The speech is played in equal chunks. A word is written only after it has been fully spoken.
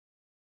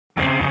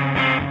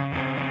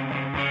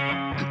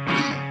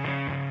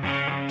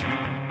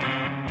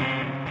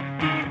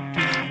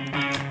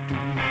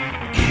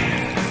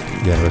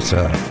Yeah, it's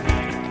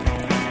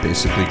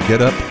basically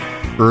get up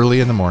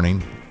early in the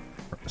morning,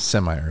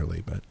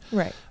 semi-early, but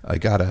right. I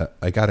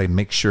gotta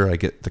make sure I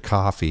get the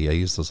coffee. I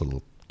use those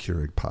little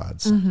Keurig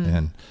pods,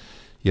 and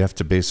you have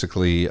to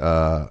basically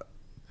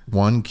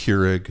one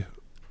Keurig,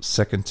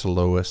 second to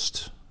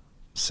lowest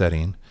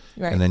setting,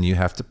 Right. and then you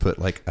have to put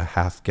like a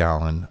half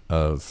gallon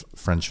of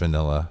French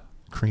vanilla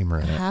creamer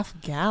in it. Half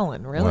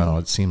gallon, really? Well,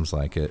 it seems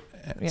like it.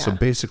 Yeah. So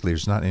basically,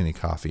 there's not any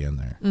coffee in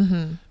there.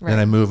 Right. Then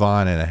I move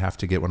on, and I have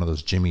to get one of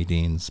those Jimmy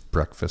Dean's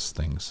breakfast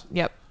things.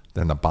 Yep.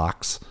 They're in the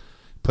box.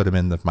 Put them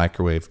in the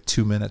microwave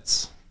 2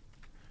 minutes.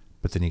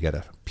 But then you got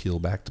to peel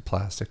back the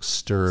plastic,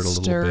 stir it a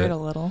little bit. Stir it a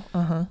little.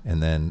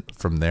 And then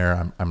from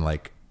there, I'm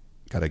like,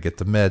 got to get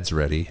the meds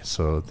ready.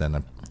 So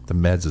then the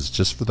meds is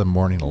just for the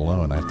morning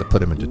alone. I have to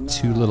put them into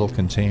 2 little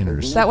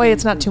containers. That way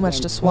it's not too much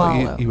to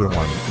swallow. Well, you don't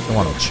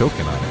want them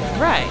choking on it.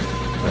 Right.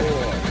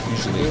 But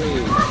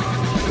usually.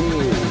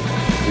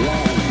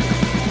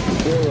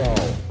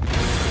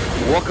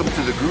 Welcome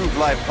to the Groove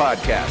Life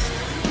Podcast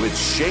with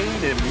Shane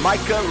and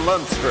Micah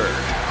Lunsford.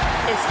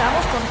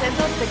 Estamos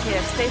contentos de que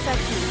estés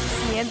aquí.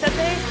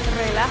 Siéntate,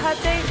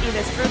 relájate y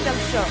disfruta el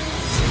show.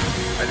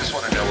 I just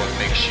want to know what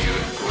makes you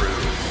groove.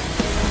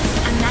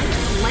 A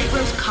nice light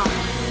roast coffee,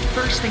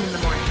 first thing in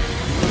the morning.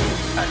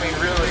 I mean,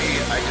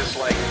 really, I just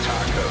like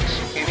tacos.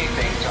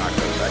 Anything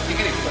tacos. You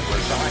can even put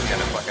lasagna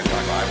in a fucking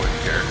taco. I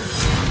wouldn't care.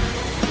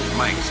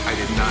 Mike's, I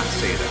did not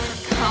say that.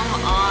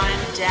 Come on,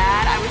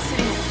 Dad. I was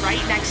sitting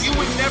right next to you. You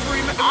would never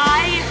even...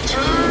 I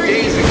heard 2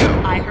 days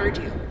ago. I heard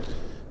you.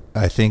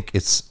 I think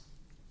it's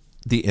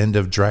the end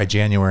of dry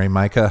January,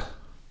 Micah.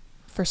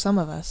 For some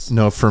of us.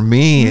 No, for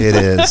me it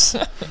is.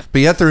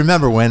 But you have to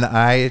remember, when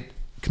I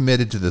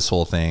committed to this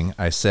whole thing,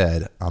 I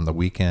said on the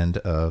weekend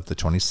of the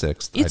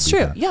 26th. It's I'd be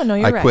true. done. Yeah, no,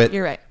 you're I right. quit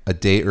You're right. a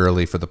day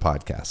early for the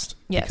podcast.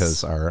 Yes.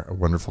 Because our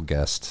wonderful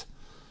guest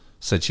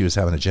said she was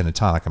having a gin and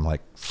tonic. I'm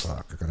like,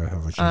 fuck, I gotta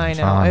have a gin I and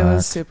know. tonic. It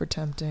was super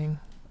tempting.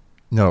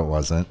 No, it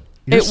wasn't.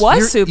 It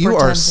was super You are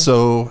tempting.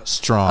 so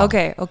strong.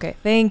 Okay.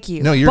 Thank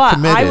you. No, you're but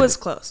committed. I was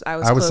close. I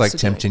was close like to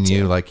doing tempting it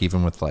you, too. like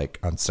even with like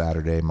on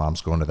Saturday,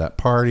 Mom's going to that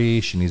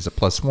party. She needs a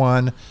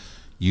 +1.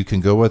 You can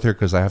go with her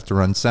because I have to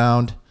run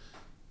sound.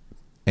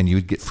 And you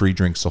would get free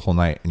drinks the whole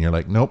night. And you're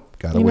like, nope,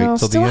 gotta wait till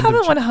the still end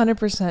haven't of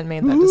 100%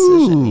 made that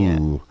decision yet.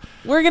 Ooh.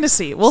 We're gonna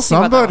see. We'll see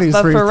about that one. Somebody's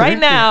But for right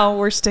rethinking. now,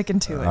 we're sticking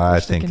to it. I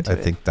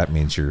think that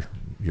means you're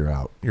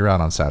out. You're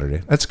out on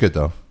Saturday. That's good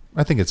though.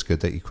 I think it's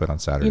good that you quit on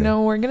Saturday. You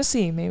know, we're gonna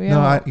see. Maybe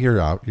no,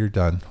 you're out. You're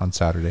done on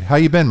Saturday. How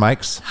you been,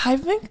 Mike's?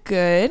 I've been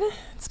good.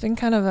 It's been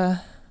kind of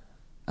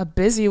a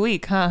busy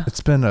week, huh?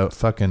 It's been a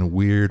fucking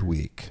weird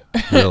week,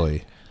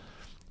 really.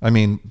 I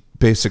mean,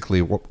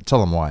 basically,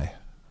 tell them why.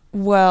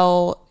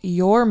 Well,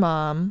 your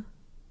mom.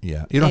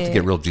 Yeah, you don't have to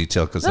get real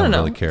detailed because no one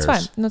really cares.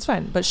 It's fine. That's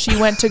fine. But she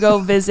went to go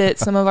visit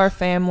some of our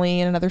family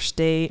in another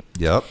state.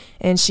 Yep.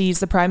 And she's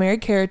the primary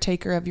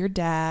caretaker of your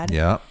dad.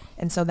 Yep.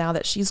 And so now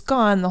that she's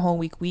gone, the whole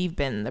week we've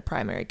been the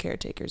primary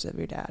caretakers of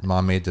your dad.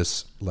 Mom made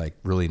this like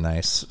really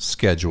nice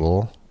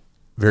schedule,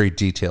 very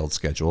detailed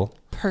schedule.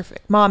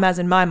 Perfect. Mom, as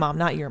in my mom,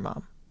 not your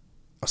mom.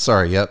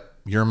 Sorry. Yep.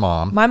 Your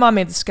mom. My mom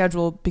made the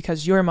schedule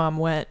because your mom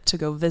went to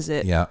go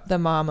visit the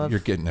mom of... You're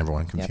getting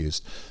everyone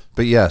confused. Yep.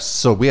 But yes,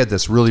 so we had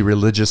this really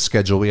religious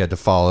schedule we had to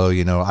follow.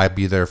 You know, I'd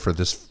be there for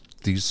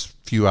these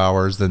few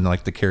hours. Then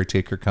like the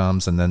caretaker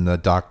comes, and then the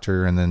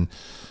doctor, and then,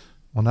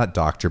 well, not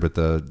doctor, but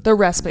the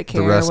respite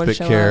care. The respite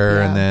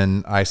care, up, and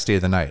then I stay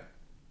the night.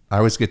 I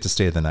always get to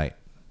stay the night,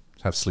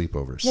 have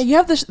sleepovers. Yeah, you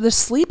have the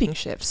sleeping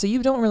shift, so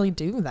you don't really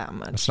do that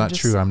much. That's not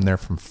true. I'm there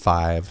from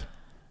 5.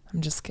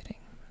 I'm just kidding.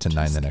 To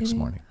 9 the next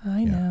morning.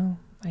 I know.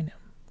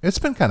 It's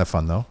been kind of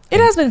fun though. It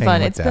has been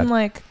fun. It's been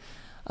like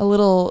a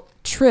little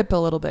trip a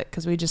little bit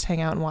because we just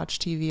hang out and watch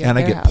TV. And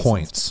I get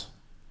points.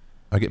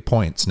 I get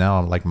points. Now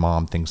I'm like,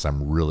 Mom thinks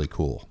I'm really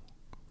cool.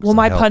 Well,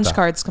 my punch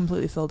card's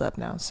completely filled up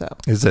now. So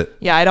is it?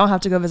 Yeah, I don't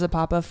have to go visit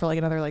Papa for like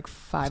another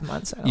 5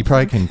 months. You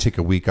probably can take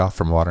a week off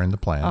from watering the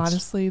plants.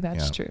 Honestly,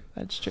 that's true.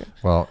 That's true.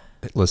 Well,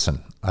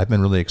 listen, I've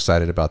been really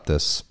excited about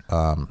this.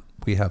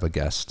 We have a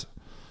guest.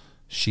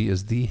 She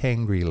is the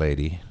Hangry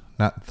lady.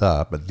 Not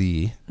but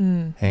the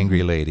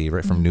Hangry lady,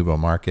 right from Newbo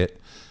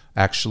Market.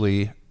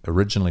 Actually,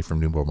 originally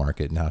from Newbo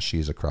Market. Now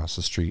she's across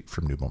the street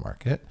from Newbo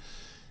Market,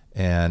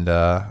 and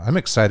I'm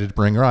excited to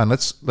bring her on.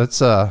 Let's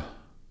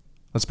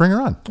bring her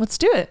on. Let's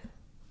do it.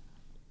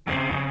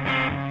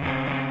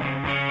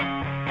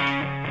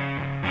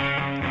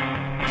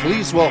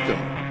 Please welcome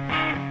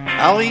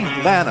Allie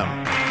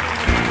Lanham.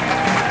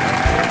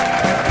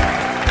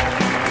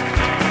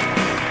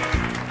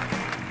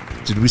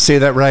 Did we say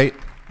that right?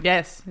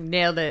 Yes,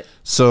 nailed it.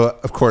 So,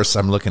 of course,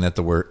 I'm looking at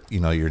the word,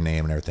 your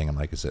name and everything. I'm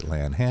like, is it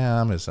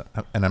Lanham?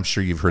 And I'm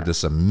sure you've heard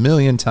this a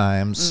million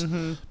times,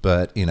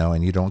 but,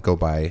 and you don't go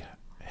by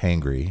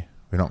Hangry.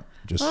 We don't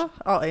just... Well,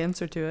 I'll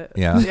answer to it.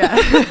 Yeah.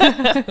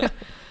 Yeah.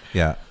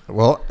 Yeah.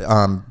 Well,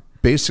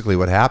 basically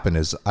what happened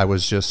is I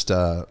was just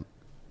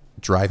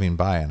driving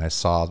by and I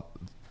saw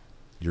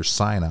your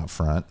sign out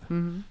front.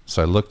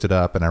 So I looked it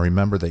up and I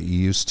remember that you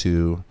used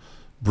to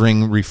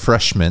bring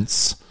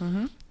refreshments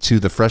to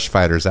the Fresh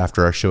Fighters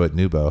after our show at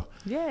Nubo.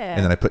 Yeah.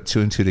 And then I put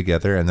 2 and 2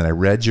 together, and then I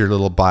read your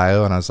little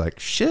bio, and I was like,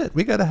 shit,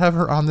 we got to have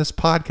her on this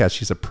podcast.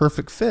 She's a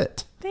perfect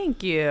fit.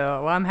 Thank you.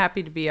 Well, I'm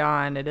happy to be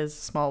on. It is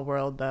a small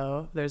world,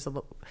 though. There's a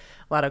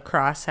lot of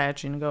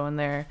cross-hatching going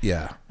there.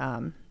 Yeah.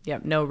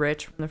 No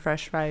Rich from the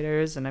Fresh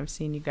Fighters, and I've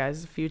seen you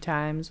guys a few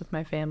times with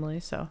my family,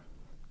 so.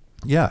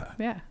 Yeah.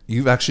 Yeah.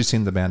 You've actually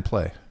seen the band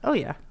play. Oh,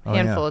 yeah. Oh,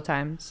 Handful yeah. of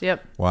times.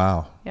 Yep.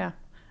 Wow. Yeah.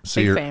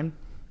 So Big fan.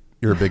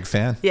 You're a big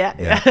fan?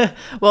 Yeah.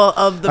 Well,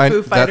 of the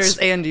Foo Fighters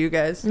and you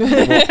guys.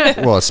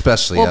 well,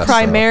 especially Well, us,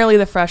 primarily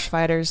the Fresh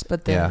Fighters,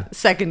 but then Yeah.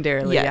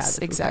 Secondarily, yes,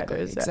 the Foo exactly,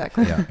 Fighters, yeah.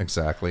 exactly. Yeah,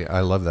 exactly. I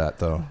love that,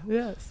 though.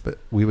 Yes. But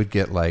we would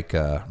get like,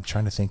 I'm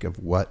trying to think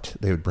of what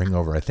they would bring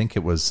over. I think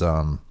it was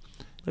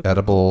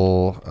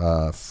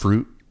edible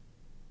fruit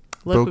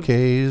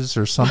bouquets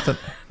or something.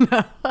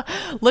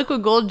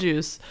 Liquid gold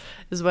juice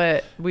is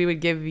what we would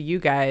give you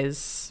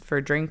guys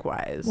for drink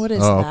wise. What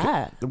is Okay.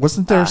 that?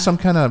 Wasn't there some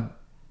kind of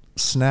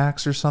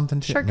snacks or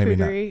something? Too? Maybe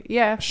not. Charcuterie,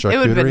 yeah. It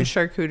would have been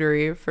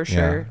charcuterie for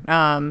sure.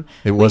 It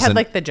we wasn't had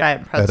like the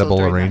giant pretzel edible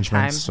during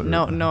arrangements that or-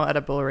 time. No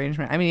edible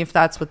arrangement. I mean, if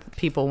that's what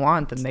people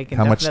want, then they can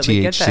How much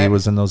definitely get THC that.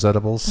 was in those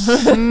edibles?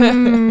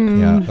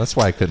 Yeah, that's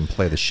why I couldn't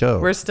play the show.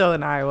 We're still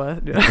in Iowa.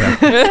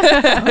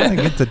 I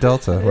get the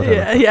Delta,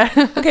 whatever. yeah.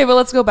 Okay, but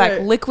let's go back.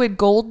 Right. Liquid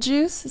gold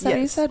juice? Is that what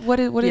you Yes. said? What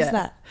is Yeah.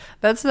 that?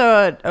 That's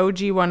the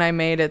OG one I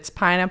made. It's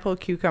pineapple,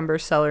 cucumber,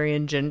 celery,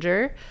 and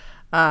ginger.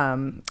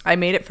 I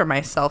made it for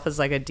myself as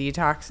like a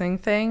detoxing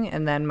thing,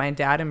 and then my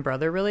dad and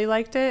brother really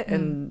liked it.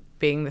 And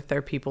being that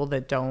they're people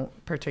that don't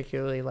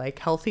particularly like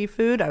healthy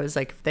food, I was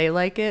like, if they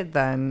like it,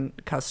 then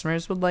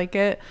customers would like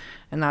it.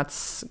 And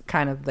that's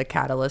kind of the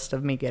catalyst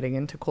of me getting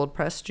into cold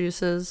pressed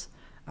juices.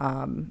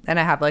 And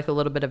I have like a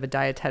little bit of a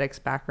dietetics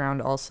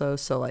background also,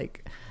 so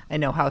like I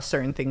know how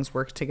certain things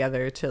work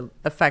together to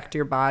affect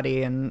your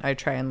body, and I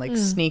try and like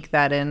sneak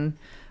that in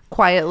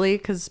quietly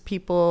because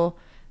people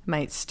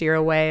might steer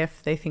away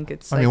if they think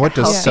it's like what a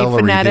does healthy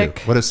celery fanatic.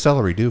 do? What does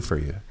celery do for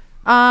you?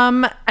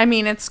 I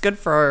mean, it's good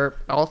for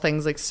all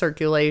things like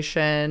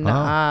circulation.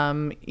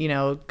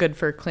 Good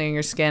for cleaning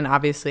your skin.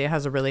 Obviously, it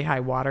has a really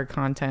high water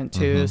content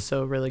too,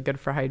 so really good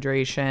for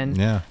hydration.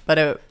 Yeah.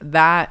 But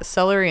that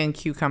celery and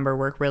cucumber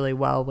work really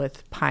well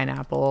with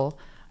pineapple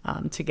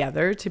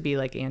together to be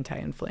like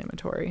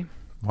anti-inflammatory.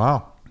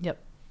 Wow. Yep.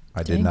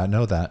 I did not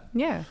know that.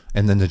 Yeah.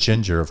 And then the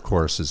ginger, of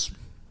course, is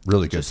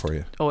really good for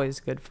you. Always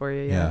good for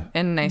you. Yeah.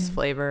 And nice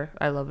flavor.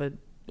 I love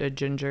a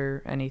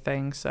ginger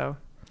anything, so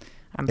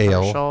I'm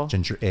Ale, partial.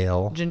 ginger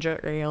ale. Ginger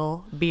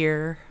ale,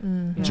 beer.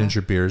 Yeah.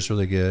 Ginger beer is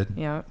really good.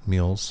 Yeah.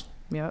 Mules.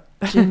 Yep.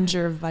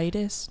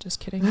 Gingivitis? Just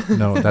kidding.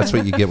 No, that's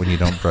what you get when you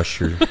don't brush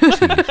your teeth.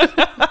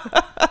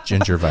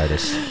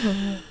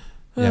 Gingivitis.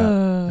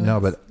 Yeah. No,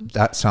 but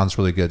that sounds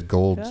really good.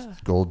 Gold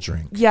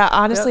drink. Yeah,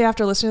 honestly,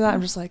 after listening to that,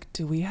 I'm just like,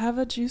 do we have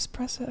a juice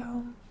press at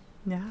home?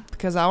 Yeah.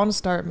 Because I want to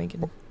start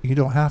making. You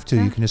don't have to.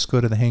 You can just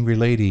go to the Hangry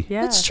Lady.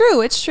 Yeah. It's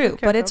true. It's true. But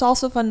careful. it's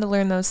also fun to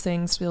learn those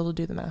things to be able to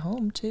do them at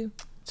home too.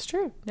 It's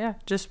true. Yeah.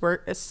 Just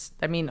work.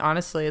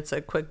 Honestly, it's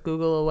a quick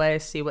Google away.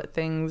 See what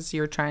things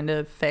you're trying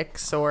to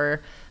fix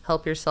or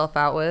help yourself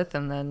out with,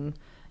 and then,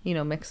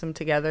 mix them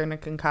together in a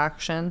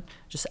concoction.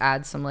 Just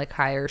add some like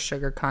higher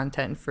sugar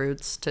content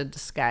fruits to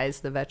disguise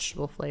the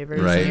vegetable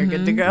flavors, Right. and you're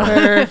good to go.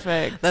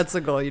 Perfect. That's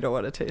the goal. You don't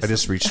want to taste I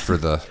just reached for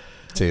the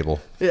table.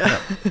 Yeah.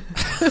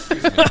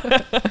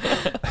 I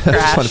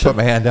just want to put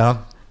my hand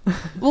down.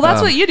 Well,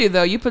 that's what you do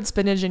though. You put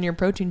spinach in your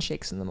protein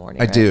shakes in the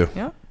morning. I right? do.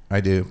 Yeah. I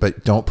do.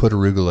 But don't put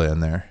arugula in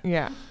there.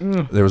 Yeah.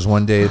 There was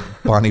one day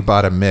Bonnie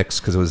bought a mix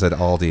because it was at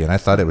Aldi, and I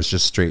thought it was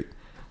just straight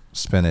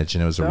spinach,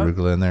 and it was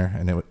arugula in there,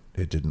 and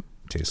it didn't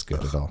taste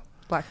good at all.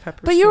 Black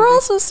pepper. But you were smoothie.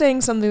 also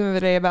saying something the other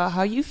day about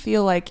how you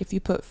feel like if you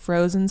put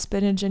frozen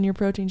spinach in your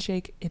protein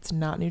shake, it's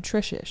not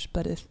nutritious,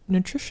 but it's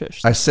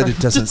nutritious. I said it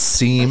doesn't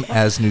seem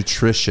as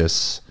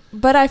nutritious.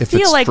 But I if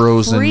feel it's like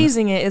frozen.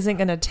 freezing it isn't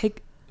going to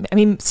take. I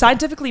mean,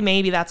 scientifically,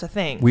 maybe that's a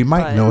thing. We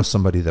might but- know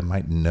somebody that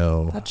might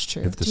know That's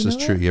true. if this Do you is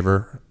know true. that? You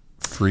ever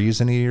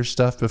freeze any of your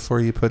stuff before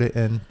you put it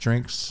in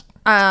drinks?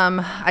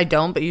 I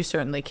don't, but you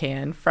certainly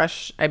can.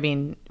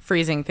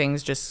 Freezing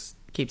things just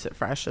keeps it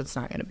fresh. It's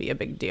not going to be a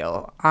big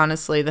deal.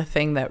 Honestly, the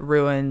thing that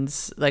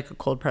ruins like a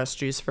cold pressed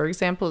juice, for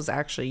example, is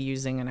actually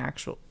using a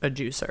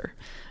juicer,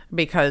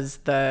 because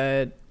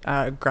the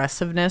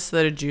aggressiveness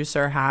that a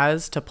juicer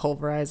has to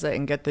pulverize it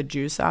and get the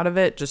juice out of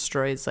it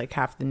destroys like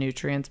half the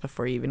nutrients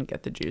before you even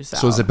get the juice out.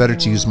 So is it better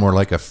to use more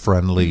like a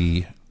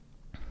friendly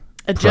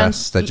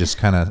press that just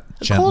kind of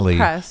gently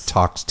press.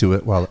 talks to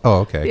it while? Oh,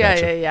 okay. Yeah,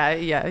 Gotcha.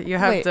 yeah. You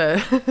have Wait.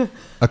 to.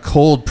 A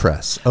cold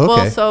press. Okay.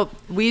 Well, so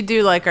we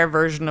do like our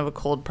version of a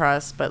cold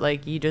press, but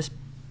like you just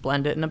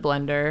blend it in a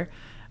blender,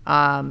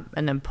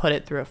 and then put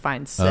it through a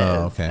fine sieve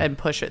okay. and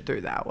push it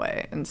through that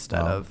way instead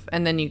of,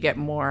 and then you get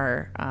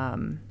more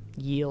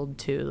yield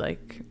to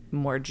like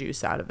more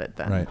juice out of it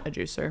than Right. a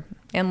juicer,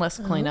 and less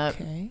cleanup.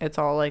 Okay. It's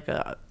all like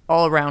a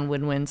all around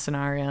win-win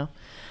scenario.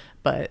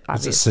 But is it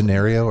obviously,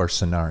 scenario or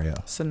scenario?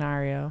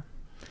 scenario.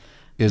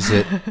 Is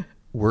it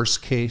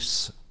worst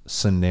case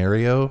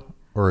scenario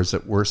or is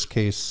it worst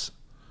case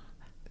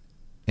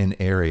in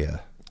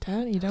area?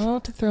 Dad, you don't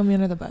have to throw me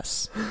under the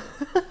bus.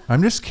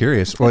 I'm just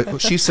curious. Well,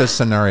 she says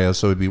scenario,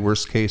 so it would be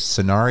worst case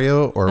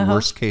scenario or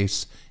worst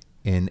case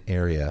in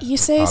area. You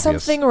say Obvious.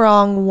 something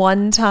wrong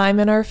one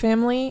time in our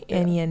family,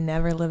 and you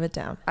never live it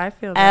down. I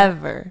feel that.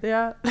 Ever.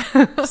 Yeah.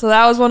 So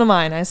that was one of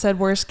mine. I said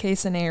worst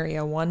case in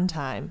area one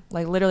time.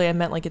 Like literally, I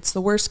meant like it's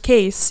the worst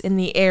case in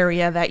the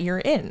area that you're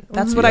in.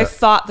 That's what I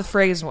thought the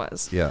phrase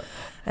was. Yeah.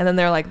 And then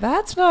they're like,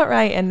 that's not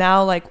right. And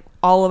now like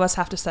all of us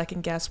have to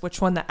second guess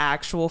which one the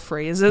actual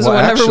phrase is Well,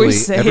 whenever actually, we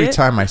say every it.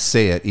 time I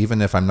say it, even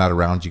if I'm not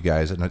around you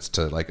guys and it's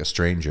to like a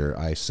stranger,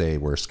 I say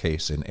worst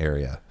case in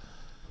area.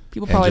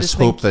 People And probably just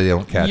just hope think they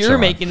don't catch you're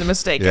on. making the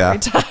mistake Yeah. every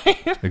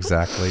time.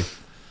 Exactly.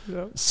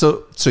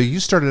 So you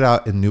started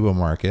out in Newell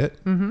Market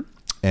and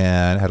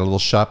had a little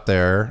shop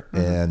there,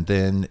 and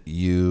then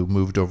you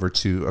moved over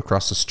to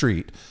across the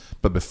street.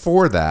 But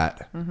before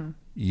that,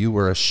 you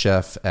were a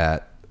chef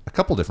at a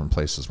couple different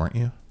places, weren't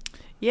you?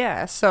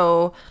 Yeah,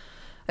 so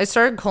I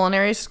started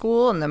culinary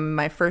school, and then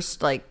my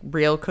first like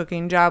real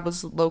cooking job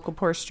was local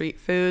poor street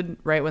food.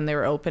 Right when they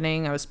were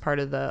opening, I was part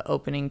of the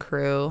opening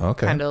crew.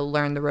 Okay. Kind of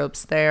learned the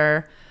ropes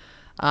there.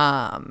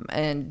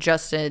 And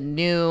Justin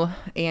knew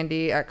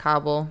Andy at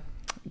Cobble,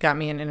 got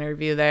me an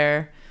interview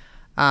there.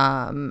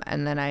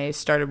 And then I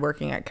started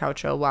working at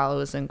Coucho while I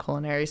was in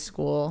culinary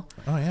school.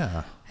 Oh,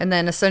 yeah. And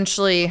then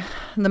essentially,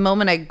 the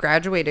moment I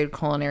graduated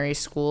culinary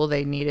school,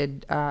 they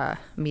needed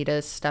me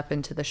to step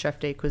into the chef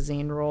de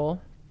cuisine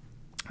role.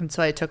 And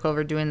so I took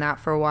over doing that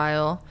for a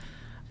while.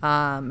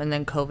 And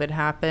then COVID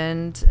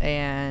happened,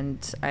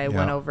 and I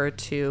went over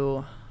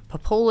to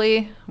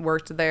Popoli,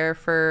 worked there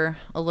for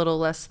a little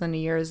less than a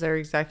year as their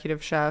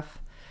executive chef.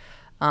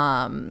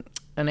 And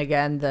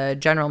again, the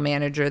general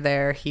manager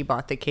there, he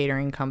bought the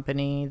catering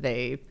company.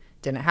 They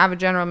didn't have a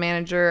general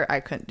manager. I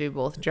couldn't do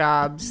both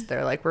jobs.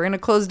 They're like, we're going to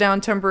close down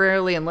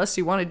temporarily unless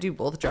you want to do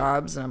both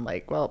jobs. And I'm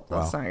like, well,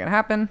 that's not going to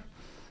happen.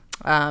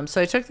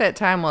 So I took that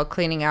time while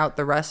cleaning out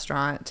the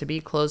restaurant to be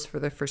closed for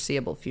the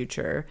foreseeable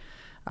future,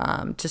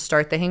 to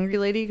start the Hangry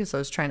Lady, because I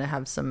was trying to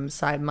have some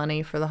side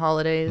money for the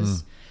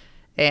holidays.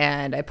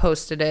 And I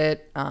posted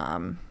it.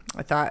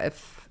 I thought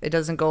if it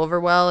doesn't go over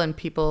well and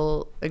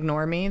people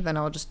ignore me, then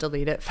I'll just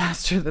delete it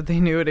faster than they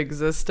knew it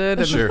existed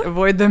and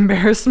avoid the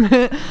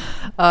embarrassment.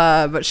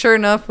 But sure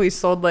enough, we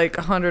sold like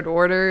 100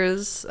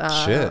 orders.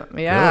 Shit.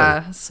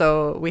 Yeah. Really?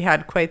 So we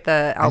had quite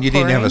the outpouring. And you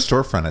didn't have a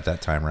storefront at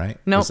that time, right?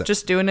 Nope,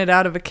 just doing it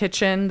out of a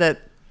kitchen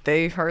that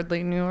they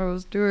hardly knew I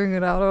was doing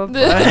it out of.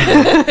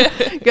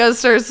 But gotta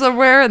start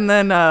somewhere. And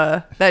then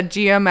that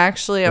GM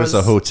actually, It was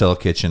a hotel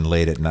kitchen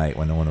late at night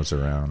when no one was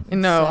around.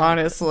 No,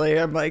 honestly,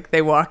 I'm like,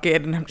 they walk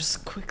in and I'm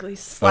just quickly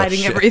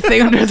sliding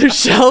everything under the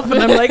shelf, and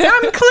I'm like,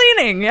 I'm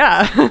cleaning.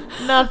 Yeah.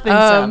 Nothing's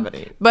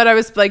happening. But I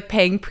was like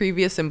paying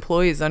previous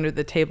employees under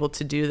the table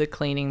to do the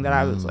cleaning that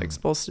I was like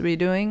supposed to be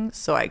doing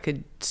so I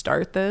could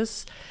start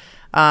this.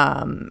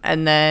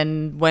 And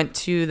then went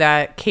to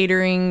that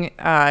catering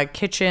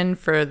kitchen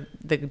for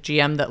the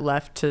GM that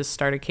left to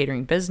start a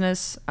catering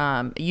business.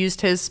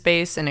 Used his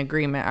space in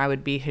agreement. I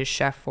would be his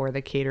chef for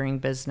the catering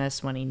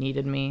business when he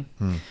needed me.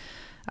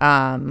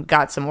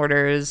 Got some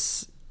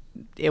orders.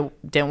 It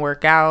didn't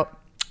work out.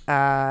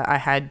 I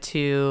had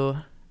to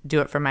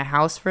do it from my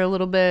house for a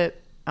little bit.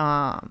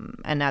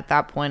 And at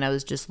that point I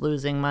was just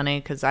losing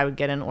money because I would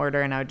get an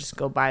order and I would just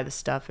go buy the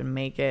stuff and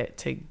make it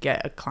to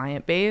get a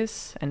client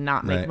base and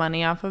not make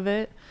money off of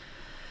it.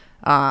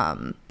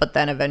 But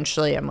then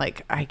eventually I'm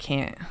like, I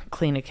can't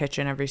clean a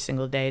kitchen every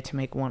single day to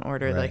make one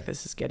order. Like,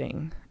 this is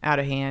getting out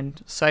of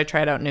hand. So I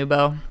tried out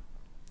Nubo.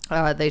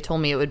 They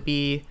told me it would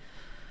be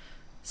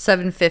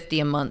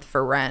 $750 a month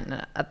for rent.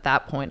 And at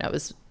that point I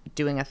was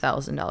doing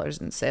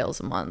 $1,000 in sales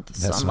a month.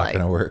 That's so I'm not like,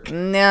 going to work.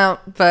 No,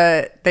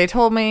 but they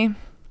told me,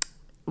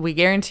 we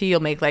guarantee you'll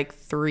make like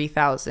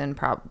 $3,000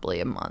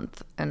 probably a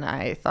month. And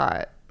I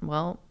thought,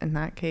 well, in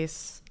that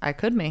case, I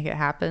could make it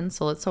happen.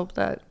 So let's hope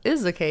that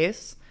is the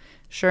case.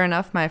 Sure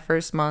enough, my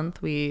first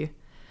month, we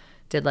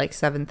did like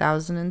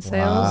 $7,000 in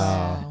sales.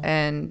 Wow.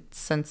 And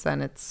since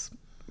then, it's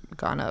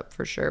gone up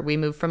for sure. We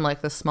moved from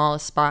like the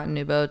smallest spot in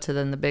Nubo to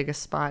then the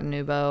biggest spot in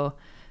Nubo.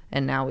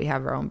 And now we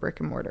have our own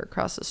brick and mortar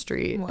across the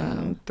street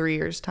in 3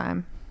 years'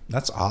 time.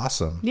 That's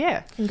awesome.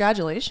 Yeah.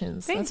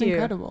 Congratulations. That's you.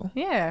 incredible.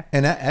 Yeah.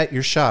 And at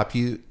your shop,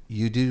 you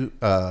do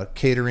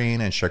catering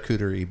and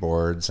charcuterie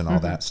boards and all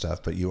that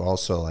stuff, but you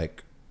also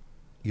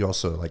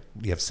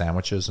you have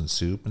sandwiches and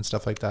soup and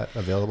stuff like that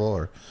available,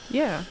 or?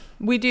 Yeah,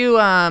 we do.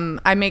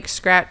 I make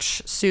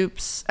scratch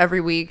soups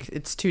every week.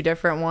 It's 2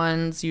 different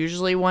ones.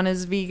 Usually one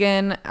is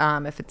vegan.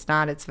 If it's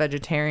not, it's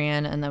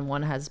vegetarian, and then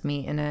one has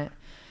meat in it.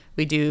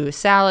 We do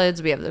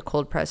salads. We have the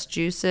cold pressed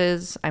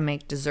juices. I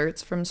make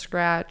desserts from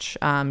scratch.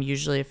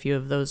 Usually a few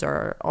of those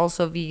are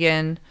also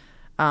vegan.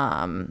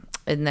 And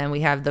then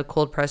we have the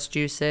cold pressed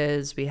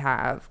juices. We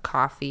have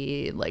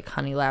coffee, like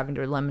honey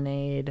lavender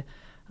lemonade,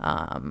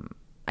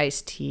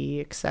 iced tea,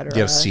 etc. Do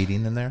you have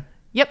seating in there?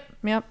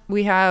 Yep.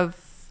 We have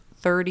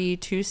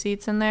 32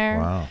 seats in there.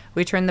 Wow.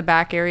 We turn the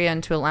back area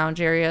into a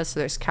lounge area, so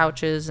there's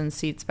couches and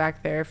seats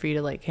back there for you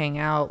to like hang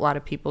out. A lot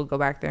of people go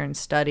back there and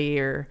study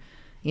or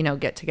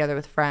get together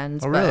with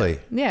friends. Oh, really?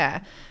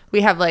 Yeah.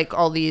 We have like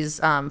all these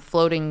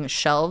floating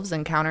shelves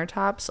and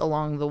countertops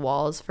along the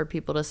walls for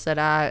people to sit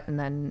at, and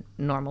then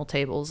normal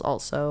tables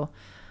also.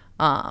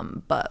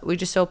 But we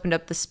just opened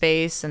up the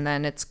space, and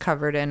then it's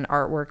covered in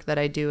artwork that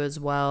I do as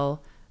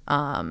well.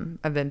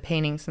 I've been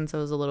painting since I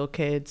was a little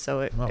kid,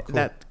 so cool.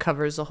 that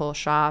covers the whole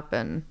shop,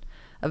 and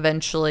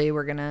eventually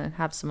we're gonna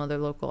have some other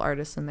local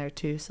artists in there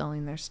too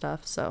selling their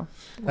stuff. So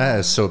that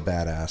is so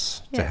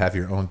badass to Yeah. have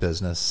your own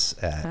business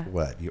at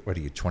what are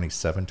you,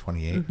 27,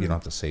 28? You don't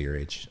have to say your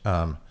age.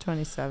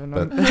 27.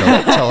 But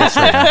tell us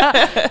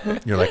right now.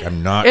 You're like,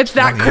 I'm not. It's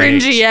not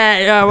 28. cringy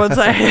yet. Yeah, what's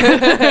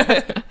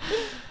I?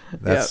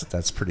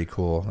 That's pretty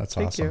cool. That's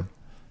Thank awesome. you.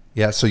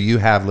 Yeah, so you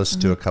have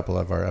listened to a couple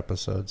of our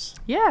episodes.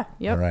 Yeah.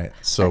 Yep. All right.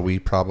 So we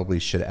probably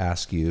should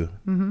ask you,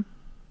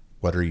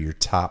 what are your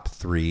top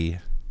 3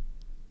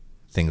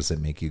 things that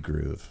make you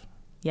groove?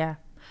 Yeah.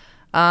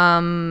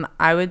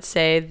 I would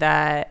say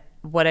that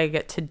what I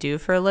get to do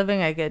for a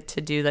living, I get to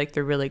do like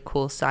the really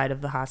cool side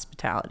of the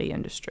hospitality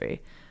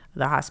industry.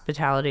 The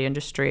hospitality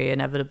industry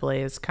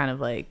inevitably is kind of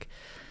like,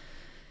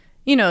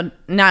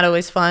 not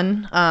always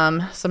fun.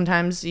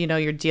 Sometimes,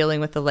 you're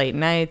dealing with the late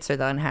nights or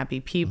the unhappy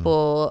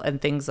people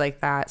and things like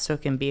that. So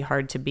it can be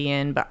hard to be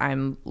in, but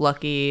I'm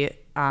lucky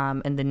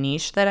in the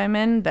niche that I'm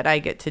in that I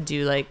get to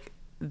do like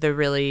the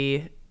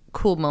really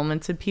cool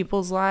moments in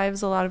people's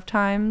lives a lot of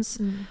times.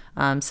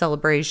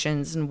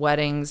 Celebrations and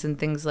weddings and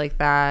things like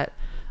that.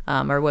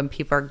 Or when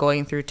people are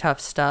going through tough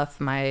stuff,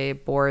 my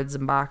boards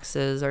and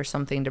boxes are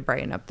something to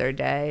brighten up their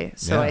day.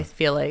 So Yeah. I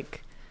feel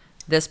like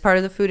this part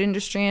of the food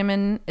industry I'm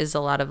in is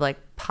a lot of like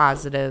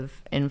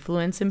positive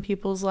influence in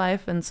people's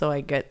life, and so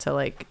I get to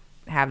like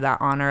have that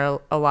honor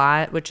a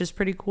lot, which is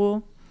pretty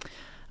cool.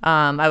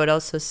 I would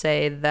also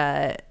say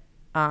that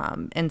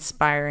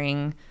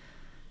inspiring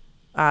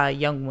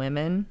young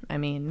women, I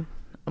mean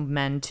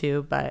men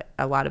too, but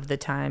a lot of the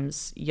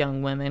times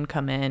young women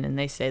come in and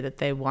they say that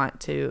they want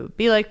to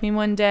be like me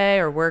one day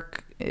or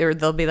work, or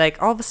they'll be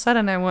like, all of a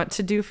sudden I want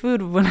to do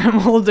food when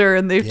I'm older,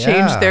 and they've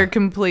changed their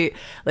complete,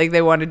 like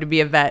they wanted to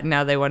be a vet,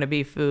 now they want to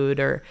be food,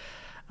 or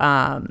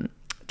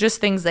just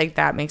things like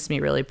that makes me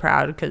really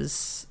proud,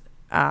 because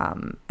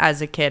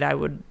as a kid I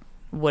would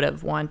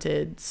have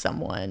wanted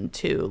someone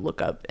to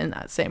look up in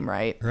that same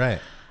right.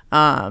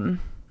 And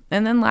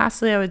then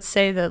lastly, I would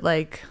say that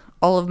like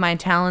all of my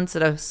talents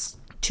that I was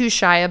too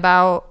shy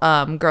about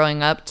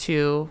growing up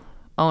to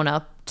own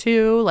up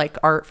to, like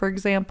art, for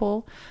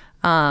example,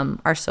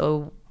 are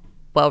so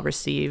well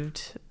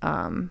received.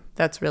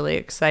 That's really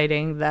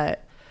exciting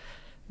that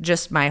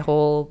just my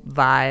whole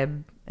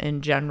vibe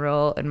in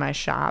general in my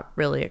shop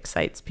really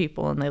excites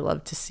people, and they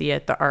love to see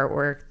it. The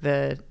artwork,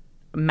 the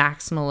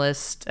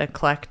maximalist,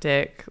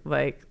 eclectic,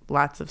 like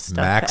lots of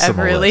stuff.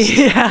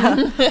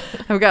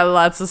 I've got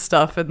lots of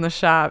stuff in the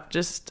shop,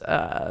 just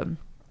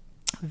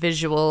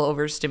visual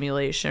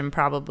overstimulation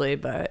probably,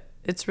 but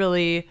it's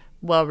really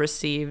well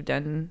received,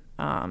 and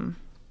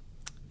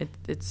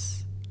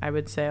it's I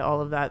would say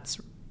all of that's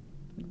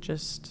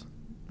just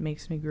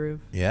makes me groove.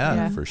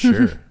 Yeah. For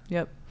sure.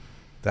 Yep.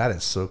 That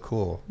is so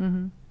cool.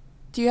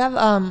 Do you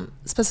have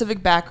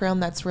specific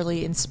background that's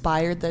really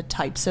inspired the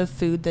types of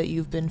food that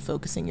you've been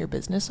focusing your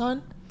business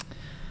on?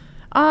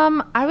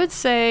 I would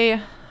say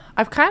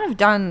I've kind of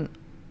done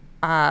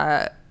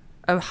a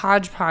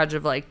hodgepodge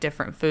of like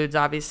different foods.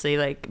 Obviously,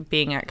 like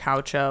being at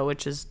Caucho,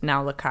 which is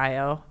now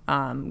Lacayo,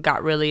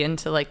 got really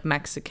into like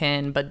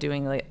Mexican, but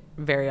doing like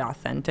very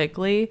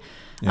authentically.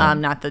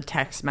 Not the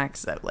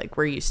Tex-Mex that like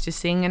we're used to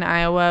seeing in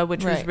Iowa,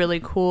 which was really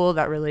cool.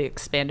 That really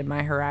expanded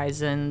my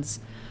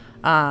horizons.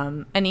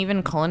 And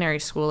even culinary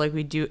school, like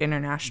we do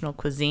international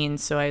cuisine,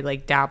 so I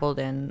like dabbled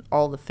in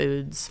all the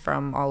foods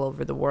from all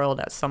over the world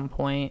at some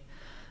point.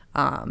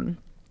 And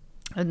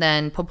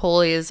then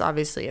Popoli is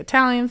obviously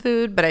Italian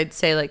food, but I'd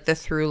say like the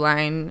through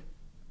line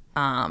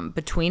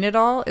between it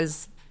all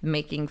is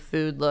making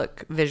food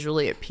look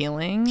visually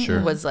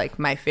appealing was like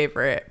my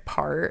favorite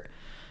part,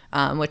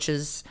 which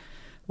is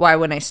why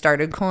when I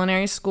started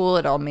culinary school,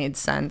 it all made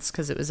sense,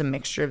 because it was a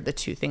mixture of the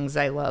two things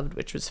I loved,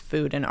 which was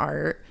food and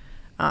art.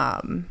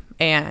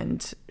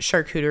 And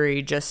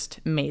charcuterie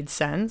just made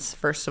sense,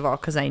 first of all,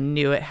 because I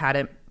knew it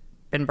hadn't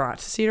been brought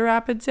to Cedar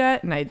Rapids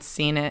yet, and I'd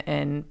seen it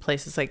in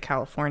places like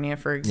California,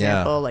 for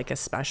example, like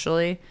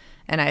especially.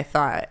 And I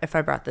thought if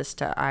I brought this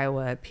to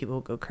Iowa, people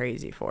would go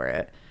crazy for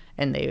it,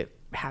 and they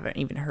haven't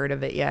even heard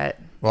of it yet.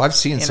 Well, I've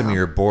seen some of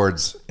your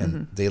boards,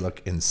 and they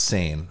look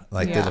insane.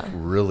 Like they look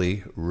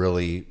really,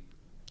 really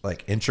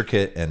like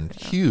intricate and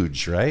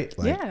huge, right?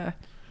 Like,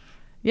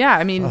 Yeah,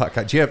 I mean,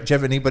 do you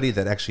have anybody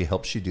that actually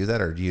helps you do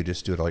that, or do you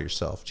just do it all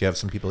yourself? Do you have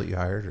some people that you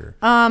hired, or?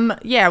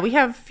 Yeah, we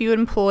have a few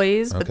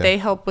employees, but they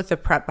help with the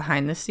prep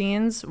behind the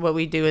scenes. What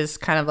we do is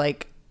kind of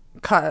like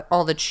cut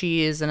all the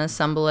cheese and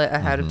assemble it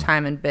ahead of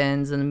time in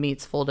bins, and the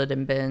meat's folded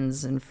in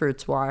bins and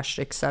fruits washed,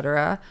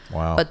 etc.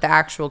 Wow. But the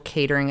actual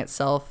catering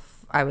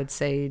itself, I would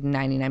say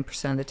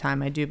 99% of the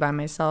time I do by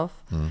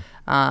myself.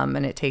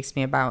 And it takes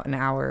me about an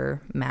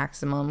hour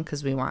maximum,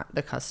 because we want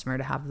the customer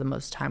to have the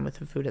most time with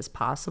the food as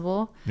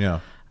possible. Yeah.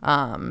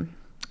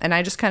 And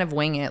I just kind of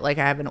wing it. Like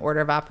I have an order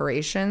of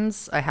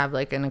operations. I have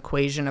like an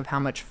equation of how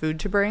much food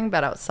to bring.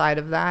 But outside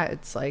of that,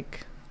 it's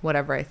like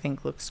whatever I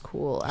think looks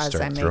cool as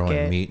I make throwing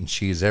it. meat and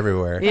cheese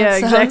everywhere. Yeah,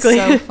 That exactly.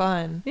 sounds so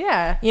fun.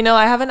 Yeah. You know,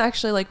 I haven't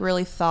actually like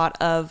really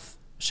thought of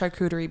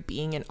charcuterie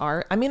being an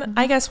art. I mean,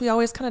 I guess we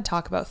always kind of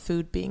talk about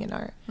food being an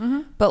art,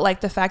 but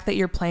like the fact that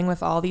you're playing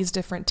with all these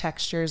different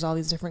textures, all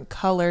these different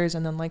colors,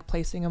 and then like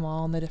placing them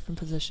all in the different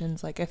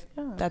positions, like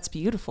that's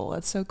beautiful.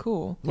 That's so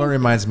cool. Well, it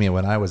reminds me of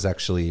when I was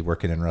actually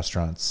working in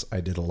restaurants, I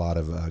did a lot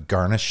of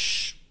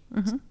garnish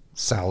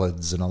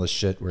salads and all this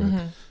shit.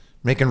 We're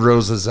making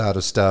roses out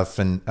of stuff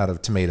and out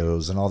of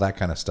tomatoes and all that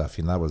kind of stuff.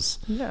 You know, that was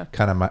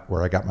kind of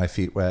where I got my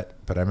feet wet.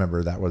 But I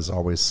remember that was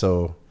always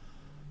so...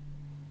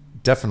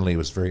 definitely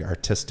was very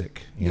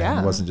artistic. You know,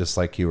 it wasn't just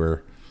like you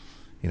were,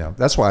 you know,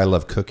 that's why I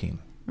love cooking.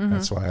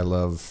 That's why I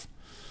love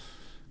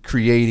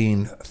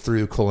creating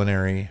through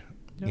culinary,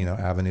 you know,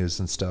 avenues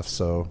and stuff.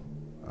 So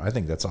I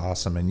think that's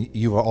awesome. And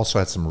you also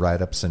had some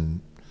write-ups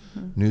in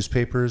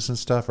newspapers and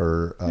stuff,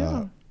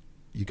 or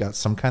you got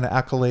some kind of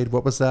accolade.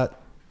 What was that?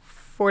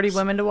 40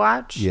 Women to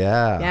Watch.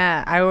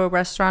 Yeah, Iowa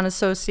Restaurant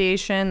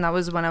Association. That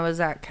was when I was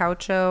at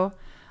Caucho.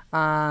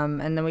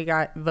 And then we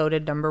got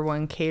voted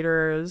 #1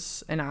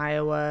 caterers in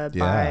Iowa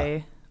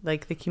by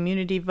like the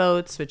community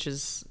votes, which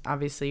is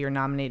obviously you're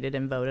nominated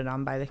and voted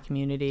on by the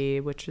community,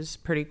 which is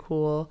pretty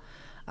cool.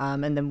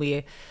 And then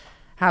we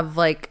have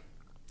like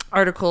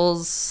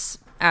articles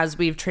as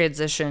we've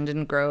transitioned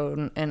and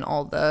grown in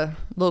all the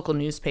local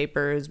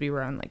newspapers. We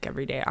were on like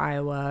Everyday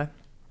Iowa.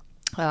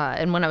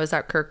 And when I was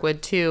at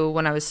Kirkwood too,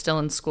 when I was still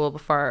in school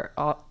before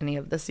any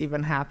of this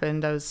even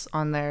happened, I was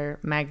on their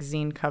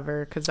magazine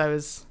cover because I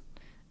was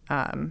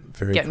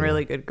getting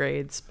really good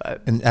grades.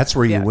 And that's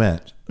where you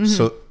went.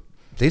 So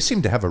they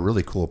seem to have a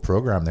really cool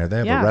program there. They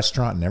have a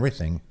restaurant and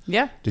everything.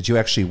 Yeah. Did you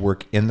actually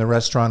work in the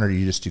restaurant, or do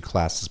you just do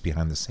classes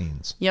behind the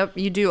scenes? Yep,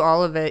 you do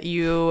all of it.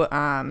 You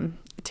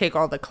take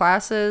all the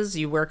classes,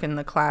 you work in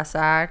the class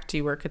act,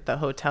 you work at the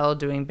hotel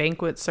doing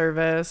banquet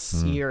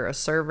service, you're a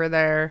server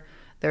there.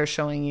 They're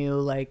showing you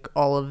like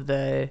all of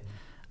the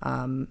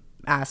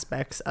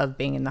aspects of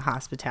being in the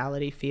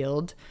hospitality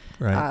field.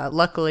 Right.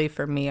 Luckily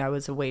for me, I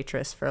was a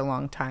waitress for a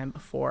long time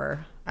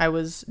before I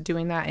was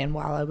doing that and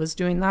while I was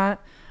doing that.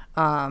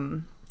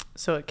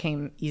 So it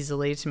came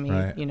easily to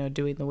me, you know,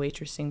 doing the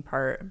waitressing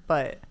part.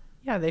 But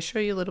yeah, they show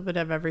you a little bit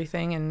of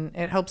everything, and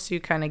it helps you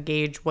kind of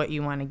gauge what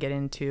you want to get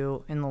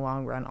into in the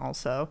long run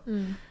also.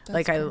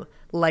 Like cool.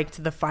 I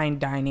liked the fine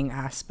dining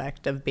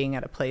aspect of being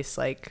at a place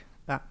like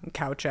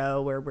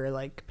Caucho, where we're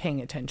like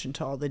paying attention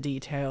to all the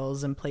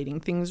details and plating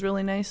things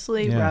really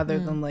nicely rather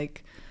than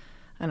like,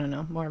 I don't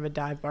know, more of a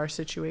dive bar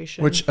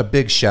situation. Which a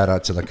big shout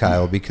out to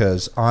Lacayo,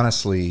 because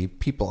honestly,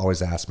 people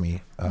always ask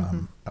me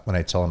when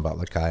I tell them about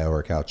Lacayo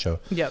or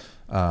Caucho. Yep.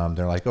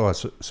 They're like, "Oh,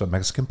 it's a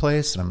Mexican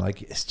place," and I'm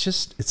like,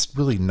 "It's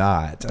really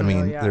not. I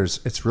mean,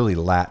 it's really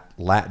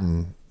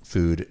Latin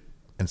food,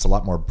 and it's a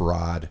lot more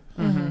broad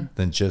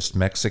than just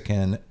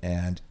Mexican,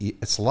 and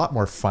it's a lot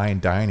more fine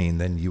dining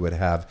than you would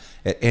have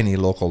at any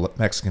local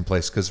Mexican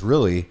place. Because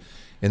really,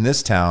 in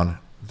this town,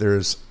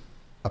 there's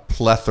a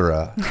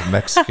plethora of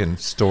Mexican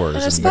stores,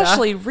 and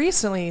especially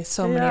recently,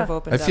 so many have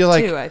opened up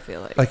too. I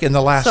feel like in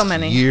the last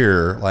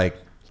year, like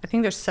I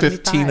think there's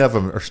 75. 15 of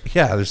them.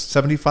 There's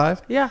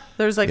 75. Yeah,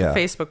 there's like a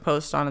Facebook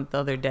post on it the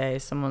other day.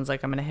 Someone's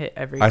like, "I'm gonna hit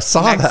every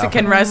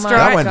Mexican restaurant."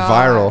 That went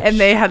viral, and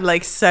they had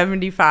like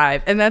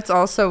 75. And that's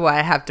also why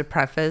I have to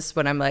preface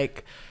when I'm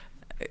like,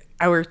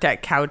 I worked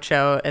at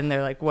Caucho, and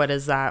they're like, "What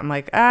is that?" I'm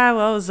like,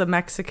 well, it was a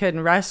Mexican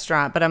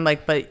restaurant. But I'm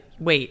like, but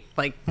wait,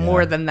 like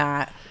more than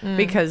that,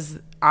 because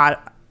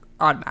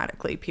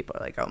automatically people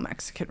are like, "Oh,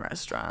 Mexican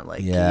restaurant,"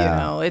 like you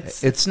know,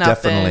 it's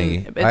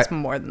nothing, definitely it's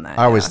more than that.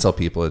 I always tell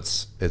people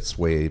it's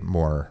way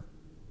more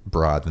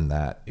broad than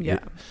that.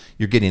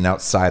 You're getting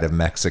outside of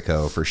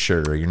Mexico for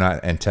sure. You're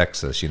not in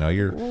Texas, you know.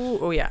 You're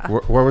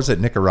where was it?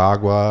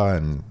 Nicaragua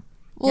and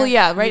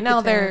right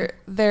now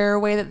their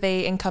way that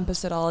they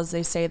encompass it all is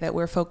they say that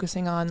we're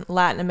focusing on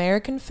Latin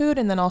American food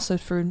and then also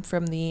food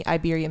from the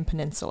Iberian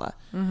Peninsula.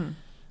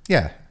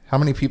 Yeah. How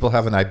many people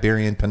have an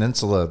Iberian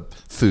Peninsula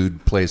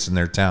food place in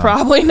their town?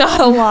 Probably not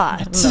a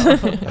lot.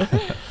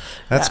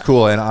 That's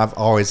cool. And I've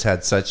always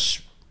had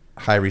such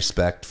high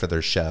respect for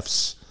their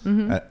chefs.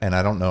 And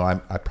I don't know,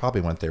 I probably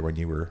went there when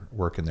you were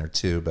working there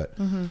too, but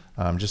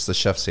just the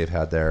chefs they've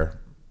had there,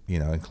 you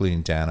know,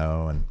 including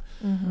Dano,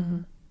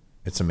 and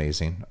it's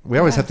amazing. We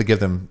always have to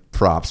give them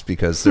props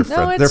because they're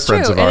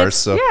friends of ours.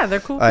 So they're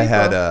cool people.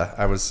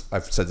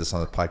 I've said this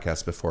on the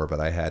podcast before, but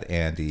I had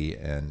Andy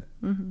and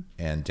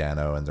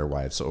Dano and their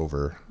wives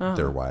over.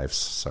 Their wives,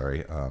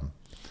 sorry,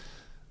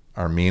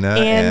 Armina,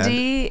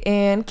 Andy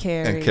and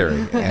Carrie.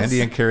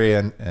 Andy and Carrie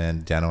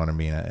and Dano and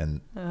Armina,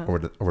 and over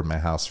to my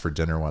house for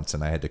dinner once,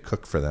 and I had to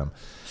cook for them.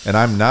 And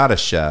I'm not a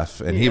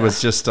chef, and he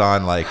was just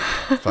on like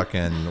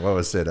fucking what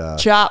was it?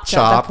 Chopped at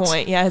that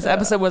point. Yeah, his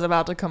episode was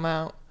about to come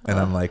out. And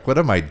I'm like, what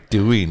am I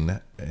doing?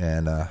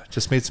 And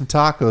just made some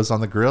tacos on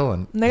the grill,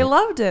 and they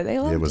loved it. They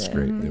loved it. It was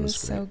great. It was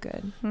so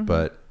good.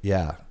 But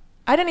yeah,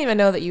 I didn't even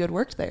know that you had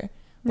worked there.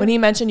 When he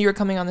mentioned you were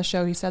coming on the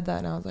show, he said that,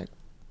 and I was like,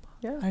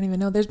 Yeah. I don't even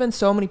know. There's been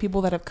so many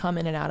people that have come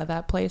in and out of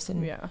that place,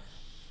 and Yeah.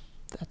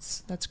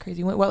 that's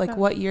crazy.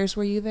 What years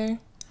were you there?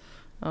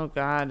 Oh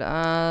God,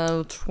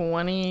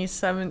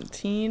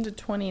 2017 to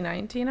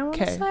 2019. I want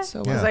to Okay, say.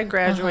 so Because I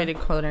graduated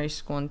culinary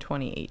school in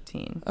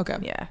 2018. Okay.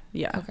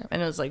 Yeah. Okay.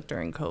 And it was like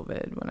during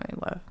COVID when I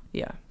left.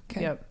 Yeah.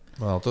 Okay. Yep.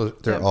 Well,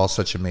 they're all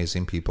such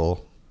amazing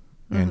people,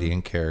 Andy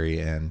and Carrie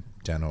and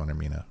Dano and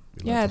Ermina.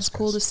 We love It's those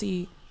cool guys. to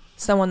see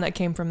someone that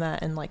came from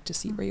that and like to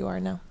see where you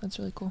are now. That's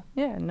really cool.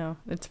 Yeah. No,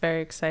 it's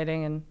very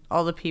exciting, and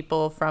all the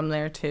people from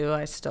there too.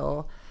 I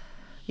still,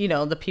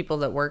 the people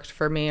that worked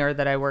for me or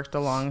that I worked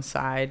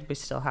alongside, we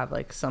still have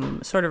like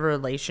some sort of a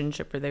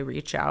relationship where they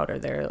reach out or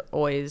they're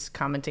always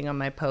commenting on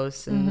my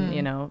posts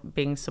and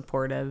being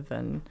supportive.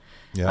 And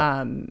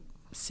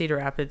Cedar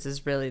Rapids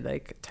is really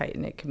like a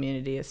tight-knit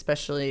community,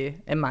 especially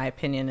in my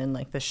opinion in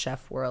like the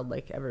chef world.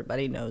 Like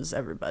everybody knows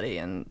everybody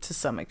and to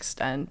some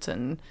extent,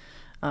 and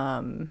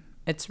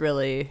it's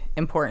really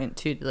important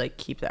to like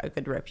keep that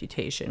good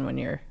reputation when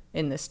you're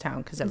in this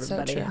town, because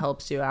everybody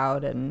helps you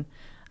out and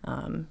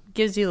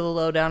gives you the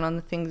lowdown on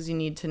the things you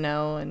need to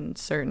know and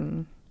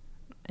certain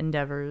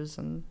endeavors.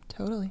 And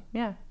Totally.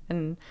 yeah,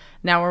 and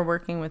now we're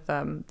working with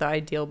the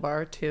Ideal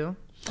Bar too.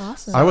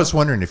 Awesome. I was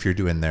wondering if you're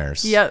doing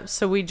theirs. Yep.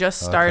 So we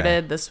just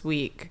started this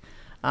week.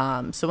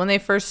 So when they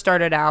first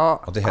started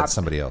out, Oh, they had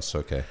somebody else.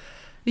 Okay.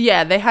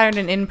 yeah, they hired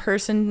an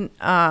in-person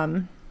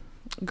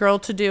girl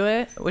to do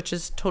it, which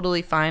is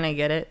totally fine. I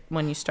get it.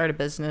 When you start a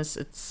business,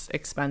 it's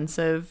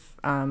expensive.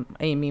 I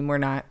mean, we're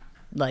not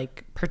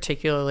like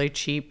particularly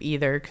cheap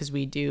either, because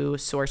we do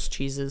source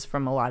cheeses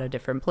from a lot of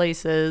different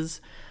places.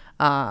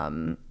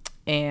 And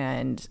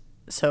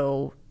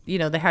so,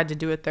 they had to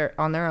do it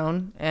on their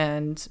own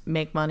and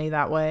make money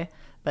that way.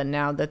 But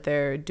now that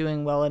they're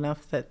doing well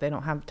enough that they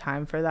don't have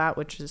time for that,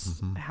 which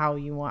is how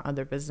you want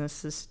other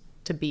businesses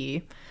to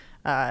be,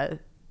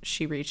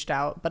 she reached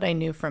out. But I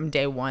knew from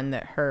day one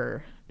that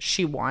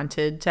she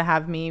wanted to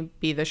have me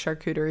be the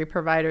charcuterie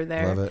provider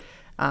there. Love it.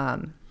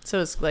 So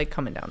it's like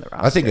coming down the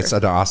roster. I think it's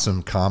an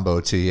awesome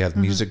combo too. You have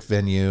music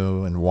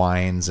venue and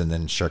wines and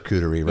then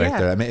charcuterie right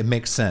there. I mean, it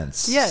makes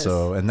sense. Yes.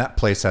 So, and that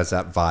place has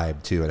that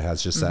vibe too. It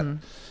has just that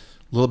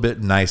little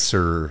bit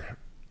nicer,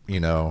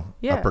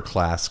 upper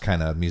class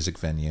kind of music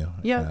venue.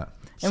 Yeah.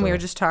 And we were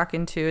just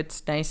talking to,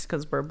 it's nice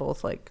because we're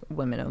both like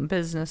women-owned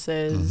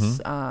businesses.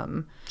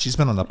 She's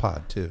been on the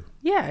pod too.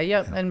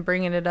 Yeah. And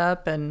bringing it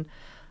up. And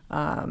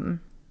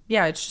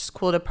it's just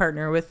cool to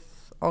partner with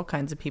all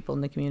kinds of people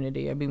in the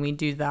community. I mean, we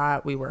do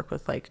that. We work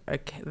with like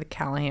the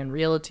Callahan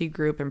Realty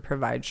Group and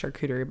provide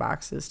charcuterie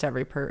boxes to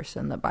every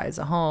person that buys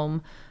a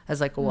home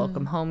as like a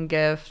welcome home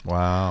gift.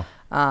 Wow.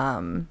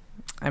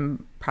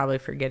 I'm probably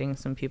forgetting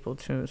some people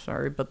too.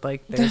 Sorry, but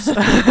like there's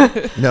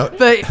No,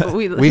 but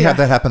we have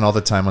that happen all the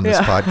time on this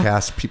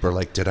podcast. People are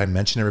like, "Did I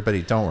mention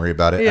everybody?" Don't worry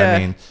about it. Yeah. I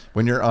mean,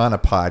 when you're on a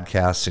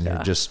podcast and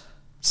you're just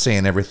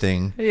saying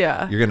everything,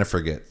 you're gonna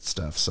forget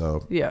stuff.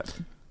 So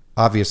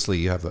obviously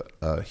you have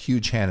a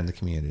huge hand in the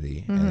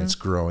community and it's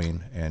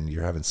growing and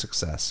you're having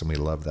success, and we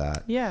love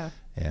that.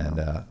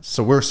 And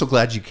so we're so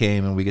glad you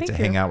came and we get to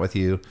hang out with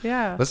you.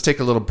 Let's take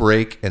a little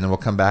break and then we'll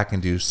come back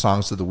and do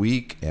songs of the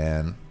week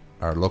and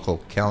our local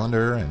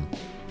calendar and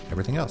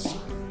everything else.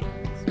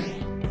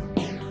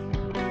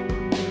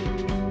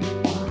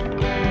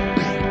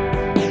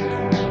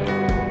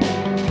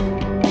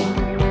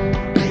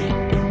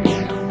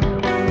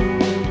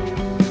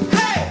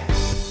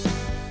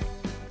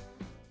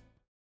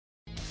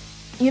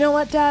 You know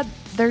what, Dad?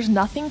 There's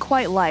nothing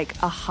quite like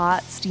a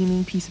hot,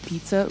 steaming piece of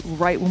pizza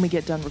right when we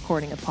get done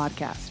recording a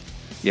podcast.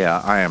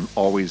 Yeah, I am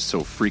always so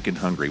freaking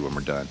hungry when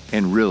we're done.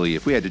 And really,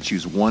 if we had to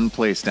choose one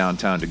place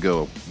downtown to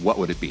go, what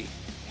would it be?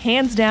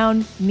 Hands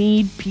down,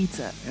 Need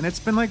Pizza. And it's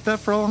been like that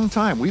for a long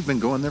time. We've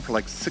been going there for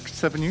like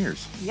 6-7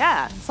 years.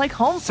 Yeah, it's like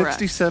home for us.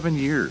 67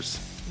 years.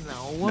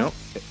 No. Nope.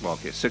 Well,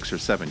 okay, 6 or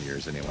 7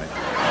 years anyway.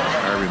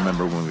 I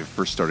remember when we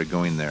first started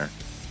going there,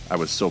 I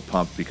was so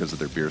pumped because of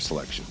their beer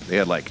selection. They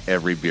had like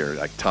every beer,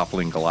 like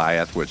Toppling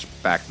Goliath, which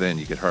back then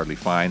you could hardly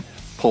find,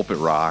 Pulpit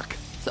Rock.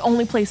 It's the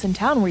only place in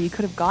town where you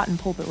could have gotten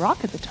Pulpit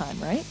Rock at the time,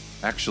 right?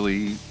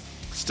 Actually,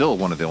 still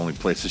one of the only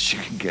places you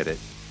can get it.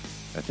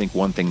 I think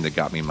one thing that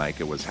got me,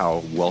 Micah, was how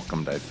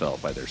welcomed I felt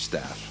by their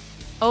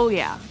staff. Oh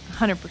yeah,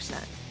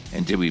 100%.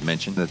 And did we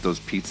mention that those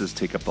pizzas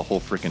take up the whole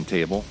frickin'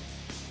 table?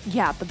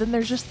 Yeah, but then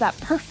there's just that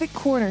perfect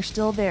corner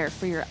still there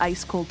for your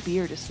ice-cold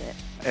beer to sit.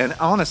 And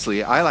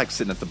honestly, I like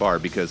sitting at the bar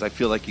because I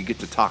feel like you get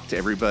to talk to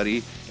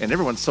everybody and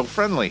everyone's so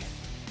friendly.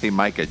 Hey,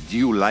 Micah, do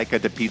you like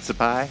the pizza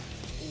pie?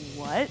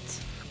 What?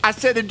 I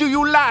said, do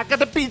you like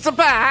the pizza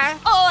pie?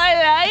 Oh,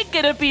 I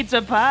like a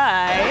pizza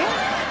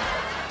pie.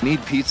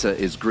 Need Pizza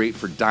is great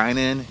for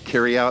dine-in,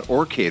 carry-out,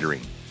 or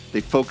catering.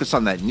 They focus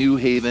on that New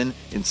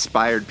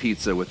Haven-inspired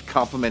pizza with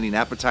complimenting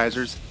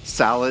appetizers,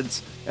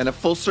 salads, and a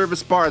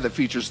full-service bar that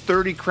features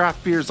 30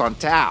 craft beers on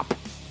tap.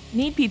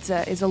 Need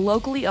Pizza is a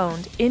locally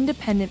owned,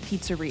 independent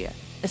pizzeria,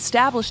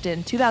 established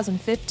in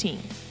 2015,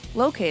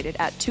 located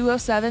at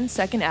 207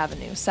 2nd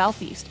Avenue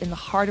Southeast in the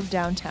heart of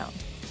downtown.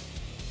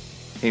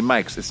 Hey,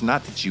 Mike's, it's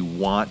not that you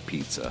want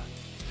pizza.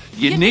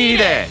 You need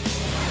it.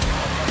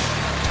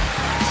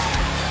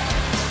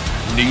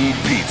 Need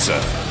pizza.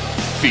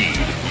 Feed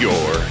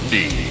your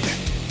need.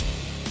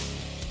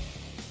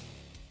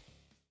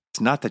 It's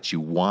not that you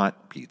want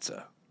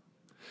pizza.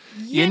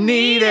 You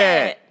need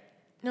it.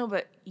 No,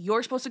 but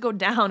you're supposed to go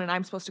down and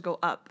I'm supposed to go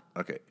up.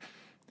 Okay.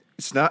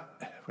 It's not.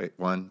 Wait,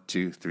 1,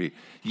 2, 3.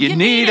 You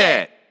need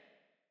it.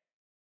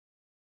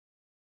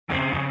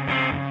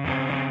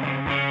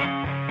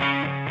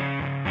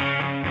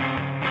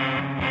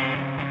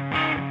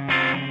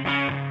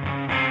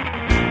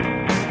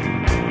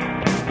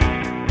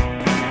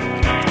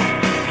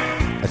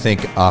 I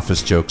think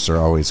office jokes are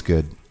always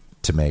good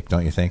to make,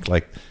 don't you think?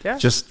 Like, Yeah.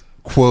 just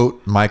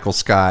quote Michael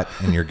Scott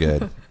and you're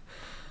good.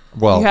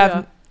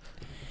 Well,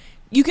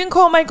 You can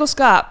call Michael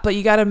Scott, but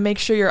you got to make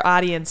sure your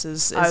audience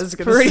is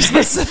pretty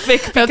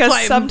specific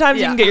because sometimes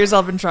you can get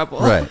yourself in trouble.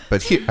 right.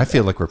 But here, I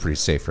feel like we're pretty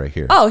safe right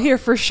here. Oh, here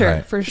for sure,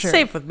 Right. for sure.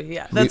 Safe with me,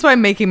 yeah. That's why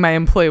I'm making my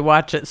employee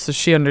watch it so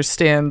she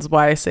understands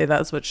why I say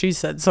that's what she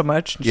said so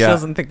much. She Yeah.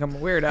 doesn't think I'm a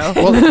weirdo.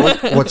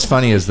 Well, what's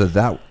funny is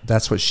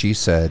that's what she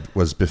said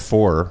was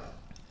before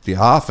The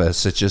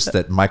Office. It's just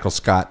that Michael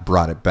Scott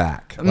brought it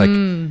back. Like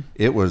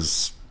it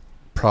was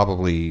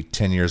probably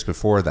 10 years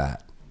before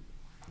that.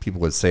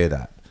 People would say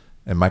that.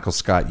 And Michael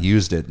Scott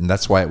used it, and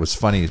that's why it was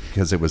funny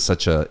because it was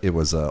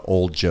a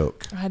old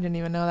joke. I didn't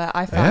even know that.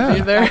 I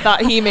Yeah.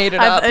 thought he made it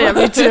up. Yeah,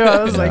 me too.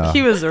 I was No. like,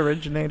 he was the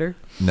originator.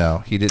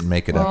 No, he didn't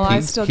make it Well, up. I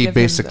He, still he give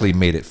him basically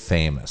made it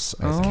famous,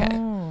 I think.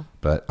 Okay.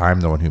 But I'm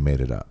the one who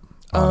made it up.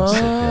 Honestly,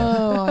 yeah.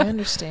 Oh, I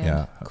understand.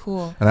 Yeah.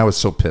 Cool. And I was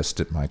so pissed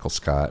at Michael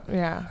Scott.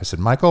 Yeah. I said,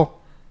 Michael,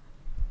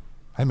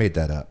 I made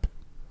that up.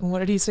 What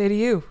did he say to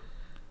you?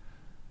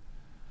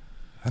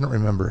 I don't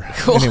remember.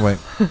 Anyway.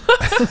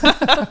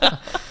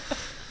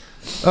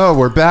 Oh,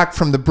 we're back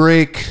from the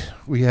break.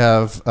 We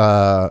have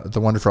the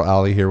wonderful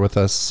Allie here with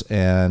us.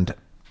 And,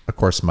 of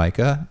course,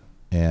 Micah.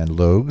 And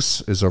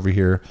Logues is over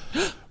here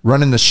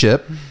running the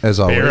ship, as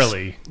always.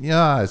 Barely.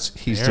 Yeah,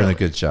 he's doing a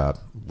good job.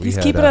 He's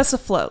keeping us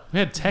afloat. We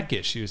had tech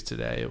issues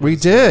today. We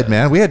did,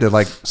 man. We had to,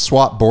 like,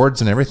 swap boards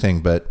and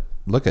everything. But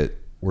look at,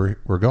 we're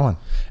going.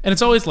 And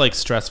it's always, like,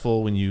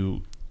 stressful when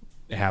you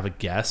have a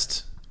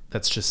guest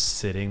that's just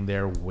sitting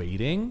there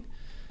waiting.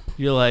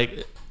 You're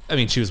like... I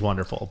mean, she was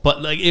wonderful,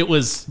 but like it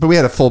was. But we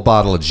had a full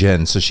bottle of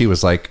gin, so she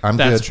was like, "I'm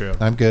good. That's true.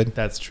 I'm good."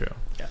 That's true.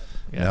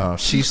 Yeah. No,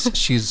 she's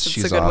It's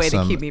a good awesome. way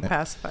to keep me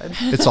pacified.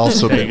 It's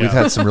also There you been, we've go.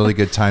 had some really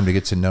good time to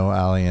get to know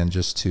Allie and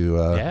just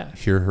to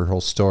hear her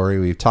whole story.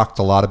 We've talked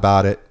a lot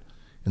about it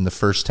in the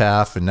first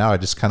half, and now I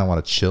just kind of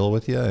want to chill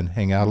with you and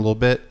hang out a little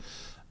bit.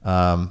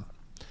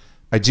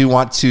 I do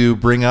want to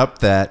bring up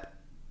that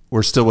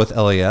we're still with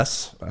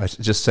LAS. I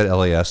just said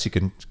LAS. You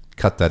can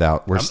cut that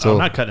out. I'm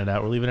not cutting it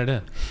out. We're leaving it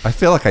in. I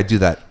feel like I do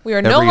that. We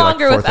are no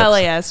longer with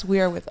LAS. We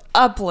are with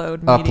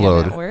Upload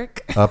Media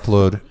Network.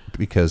 Upload,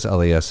 because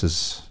LAS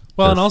is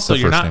Well, and also the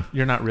you're first not name.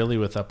 you're not really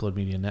with Upload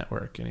Media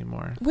Network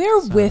anymore. We're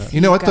with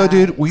You know what though,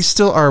 guys. dude? We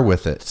still are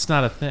with it. It's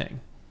not a thing.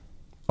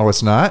 Oh,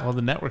 it's not? Well,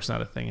 the network's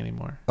not a thing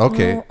anymore.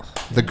 Okay. Well-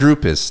 The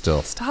group is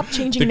still. Stop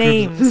changing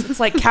names. It's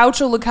like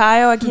Coucho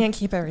Lucayo. I can't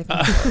keep everything.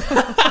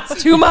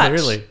 It's too much.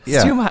 Clearly.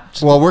 It's too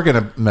much. Well, we're going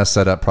to mess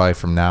that up probably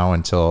from now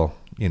until,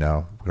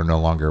 we're no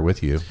longer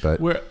with you. But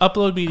We're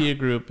Upload Media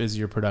Group is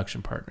your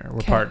production partner.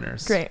 We're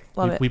partners. Great.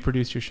 Love it. We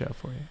produce your show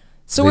for you.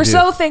 So They we're do.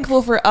 so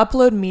thankful for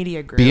Upload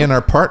Media Group. being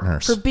our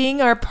partners. for being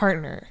our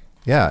partner.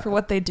 Yeah. For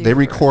what they do. They for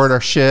record us.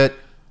 our shit,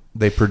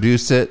 they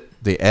produce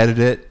it, they edit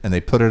it, and they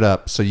put it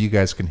up so you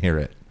guys can hear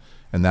it.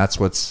 And that's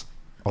what's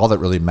all that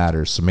really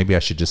matters. So maybe I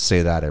should just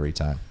say that every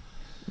time.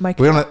 Mike,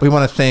 We want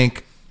to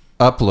thank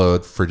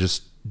Upload for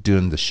just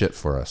doing the shit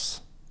for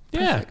us.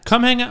 Yeah.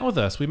 Come hang out with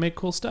us. We make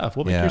cool stuff.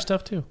 We'll make Yeah. your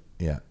stuff too.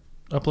 Yeah.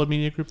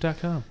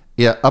 Uploadmediagroup.com.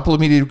 Yeah,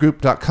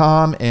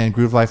 uploadmediagroup.com and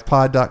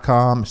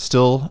groovelifepod.com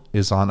still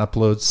is on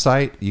Upload's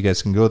site. You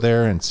guys can go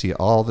there and see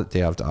all that they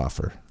have to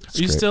offer. It's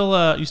Are you great. still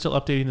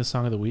updating the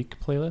Song of the Week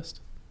playlist?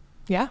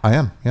 Yeah. I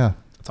am, yeah.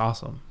 It's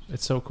awesome.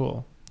 It's so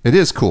cool. It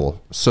is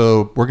cool.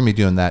 So we're going to be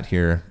doing that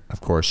here.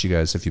 Of course, you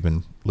guys, if you've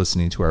been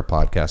listening to our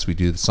podcast, we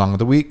do the Song of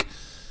the Week.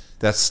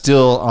 That's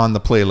still on the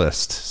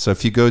playlist. So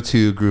if you go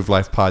to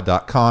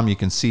groovelifepod.com, you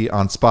can see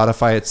on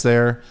Spotify it's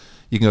there.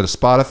 You can go to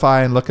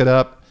Spotify and look it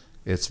up.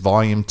 It's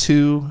volume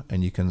 2,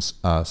 and you can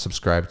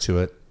subscribe to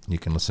it. You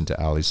can listen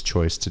to Allie's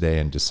Choice today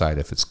and decide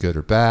if it's good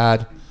or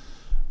bad.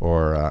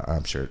 Or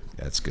I'm sure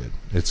it's good.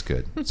 It's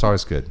good. It's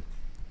always good.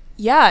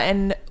 Yeah,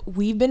 and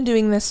we've been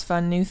doing this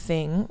fun new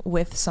thing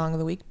with Song of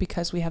the Week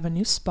because we have a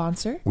new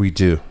sponsor. We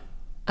do.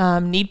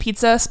 Need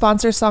Pizza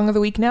sponsors Song of the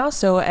Week now.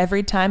 So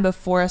every time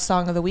before a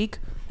Song of the Week,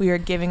 we are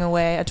giving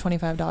away a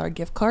 $25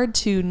 gift card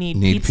to Need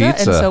Pizza. And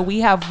so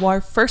we have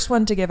our first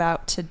one to give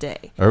out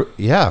today.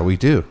 Yeah, we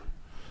do.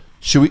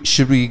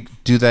 Should we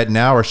do that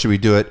now, or should we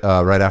do it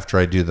right after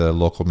I do the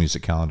local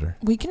music calendar?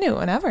 We can do it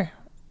whenever.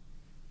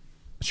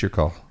 It's your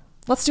call.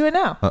 Let's do it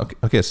now. Okay,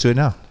 let's do it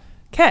now.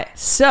 Okay,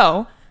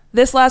 so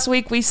this last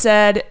week we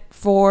said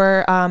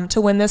for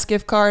to win this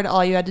gift card,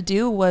 all you had to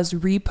do was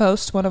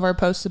repost one of our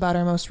posts about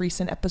our most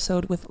recent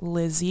episode with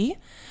Lizzie.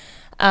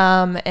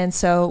 And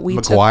so we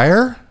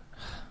McGuire?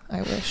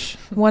 I wish.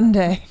 One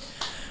day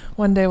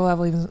we'll have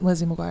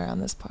Lizzie McGuire on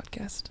this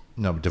podcast.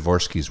 No,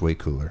 Dvorsky's way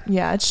cooler.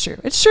 Yeah, it's true.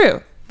 It's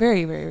true.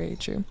 Very, very, very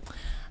true.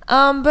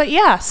 But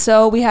yeah,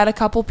 so we had a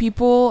couple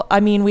people. I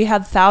mean, we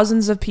had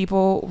thousands of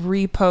people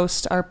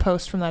repost our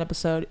post from that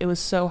episode. It was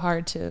so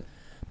hard to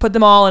put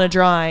them all in a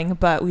drawing,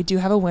 but we do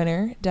have a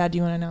winner. Dad, do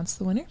you want to announce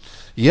the winner?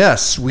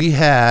 Yes, we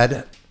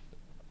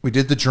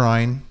did the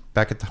drawing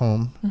back at the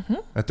home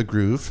at the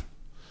Groove,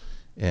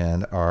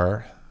 and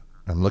I'm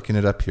looking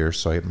it up here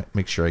so I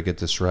make sure I get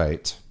this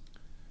right.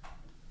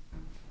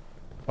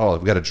 Oh,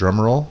 we got a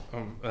drum roll?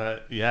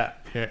 Yeah,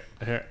 here.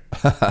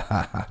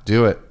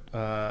 Do it.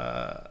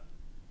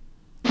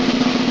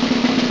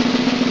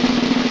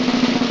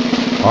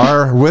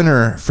 Our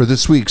winner for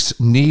this week's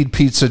Need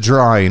Pizza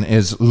drawing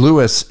is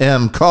Lewis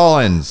M.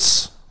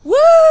 Collins. Woo!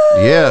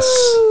 Yes.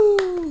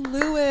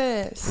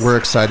 Lewis. We're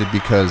excited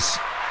because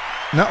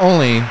not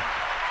only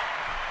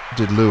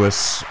did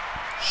Lewis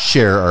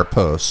share our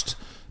post,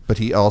 but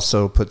he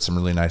also put some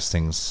really nice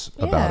things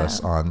about us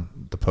on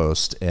the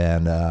post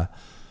and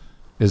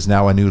is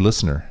now a new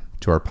listener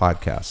to our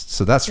podcast.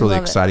 So that's really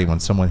exciting when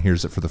someone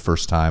hears it for the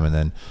first time and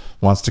then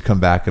wants to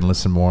come back and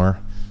listen more.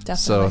 Definitely.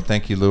 So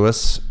thank you,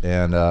 Lewis.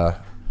 And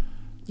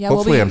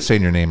hopefully I'm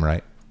saying your name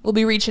right. We'll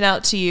be reaching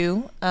out to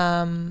you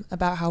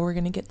about how we're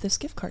going to get this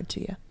gift card to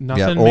you.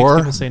 Nothing makes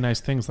people say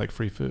nice things like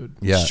free food.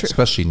 Yeah,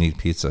 especially Need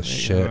Pizza.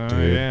 Shit,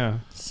 dude. Yeah.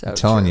 So I'm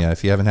telling you,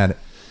 if you haven't had it.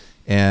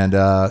 And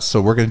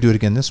so we're going to do it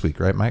again this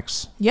week, right,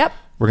 Mikes? Yep.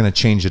 We're going to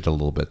change it a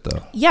little bit,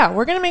 though. Yeah,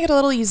 we're going to make it a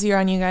little easier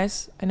on you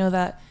guys. I know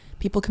that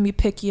people can be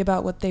picky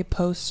about what they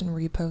post and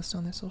repost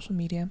on their social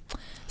media.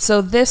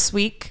 So this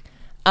week,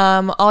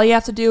 all you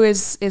have to do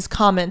is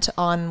comment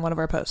on one of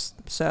our posts.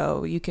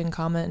 So you can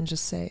comment and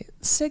just say,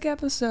 sick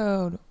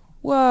episode.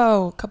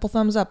 Whoa, couple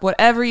thumbs up,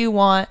 whatever you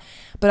want.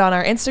 But on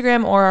our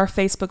Instagram or our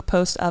Facebook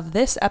post of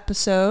this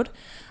episode,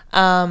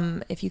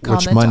 if you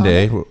comment Which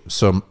Monday, on it,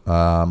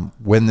 so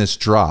when this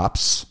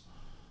drops,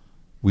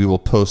 we will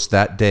post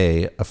that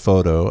day a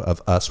photo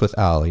of us with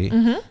Allie,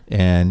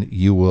 and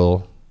you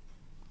will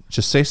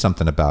just say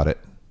something about it.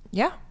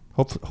 Yeah.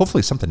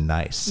 Hopefully something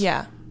nice.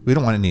 Yeah. We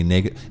don't want any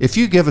negative. If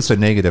you give us a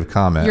negative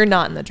comment, You're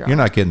not in the drawing. You're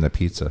not getting the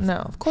pizza. No,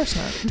 of course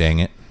not. Dang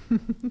it.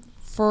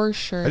 For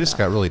sure. I just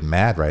got really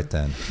mad right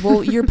then.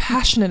 Well, you're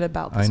passionate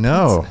about this. I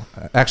know.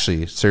 Pizza.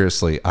 Actually,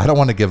 seriously, I don't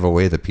want to give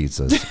away the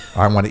pizzas.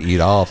 I want to eat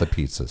all the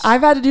pizzas.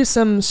 I've had to do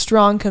some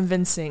strong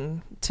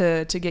convincing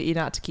to get you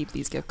not to keep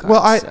these gift cards.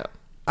 Well,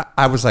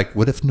 I was like,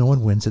 what if no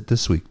one wins it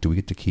this week? Do we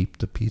get to keep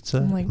the pizza?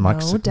 I'm like,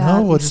 Mike's no, like, Dad,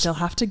 we'll we still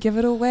have to give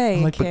it away.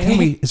 I'm like, but can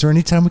we? Is there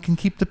any time we can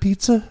keep the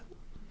pizza?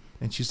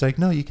 And she's like,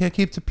 no, you can't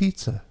keep the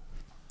pizza.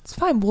 It's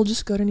fine. We'll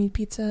just go to Need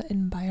Pizza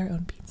and buy our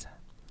own pizza.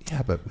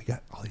 Yeah, but we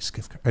got all these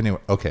gift cards. Anyway,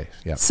 okay,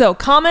 yeah. So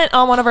comment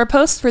on one of our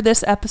posts for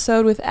this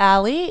episode with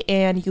Allie,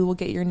 and you will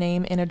get your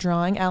name in a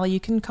drawing. Allie, you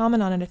can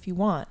comment on it if you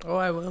want. Oh,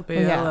 I will be.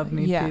 Yeah, I love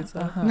Need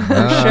Pizza.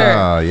 For sure.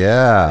 Oh,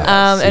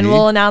 yeah. And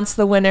we'll announce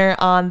the winner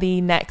on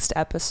the next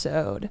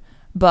episode.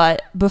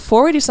 But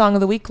before we do Song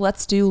of the Week,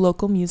 let's do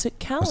local music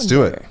calendar. Let's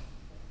do it.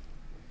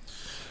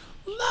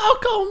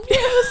 Local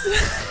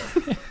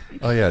music.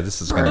 Oh, yeah,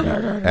 this is going to be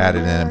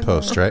added in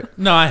post, right?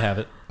 No, I have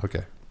it.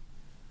 Okay.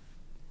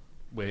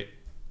 Wait.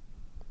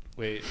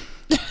 Local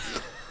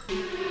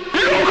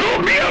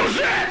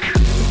music!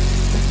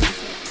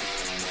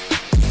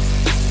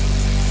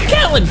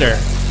 Calendar.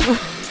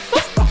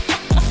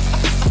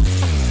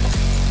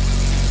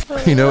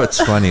 You know what's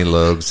funny,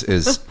 Logs,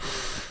 is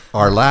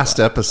our last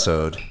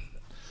episode,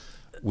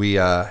 we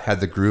had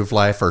the Groove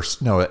Life,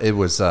 it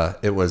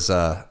was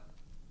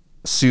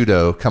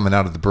Pseudo coming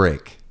out of the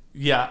break.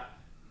 Yeah.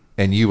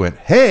 And you went,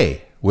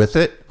 hey, with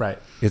it. Right.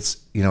 It's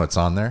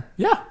on there?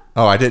 Yeah.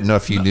 Oh, I didn't know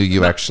if you knew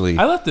you actually.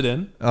 I left it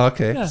in.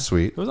 Okay, Yeah.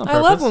 sweet. It was on I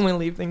purpose. love when we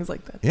leave things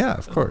like that. Yeah,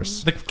 of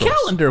course. The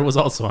calendar was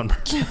also on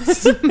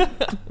purpose.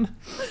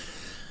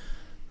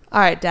 All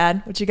right,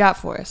 Dad, what you got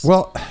for us?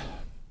 Well,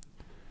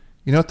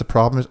 you know what the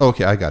problem is?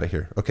 Okay, I got it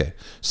here. Okay.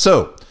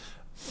 So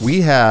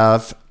we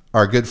have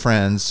our good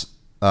friends,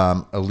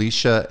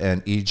 Alicia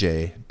and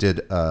EJ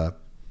did a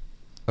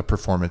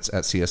performance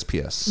at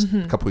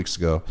CSPS a couple weeks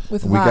ago.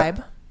 With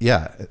Vibe.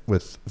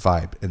 With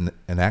Vibe.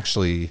 And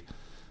actually,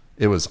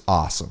 it was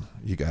awesome,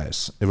 you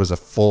guys. It was a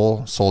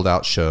full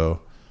sold-out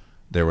show.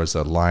 There was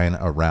a line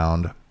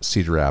around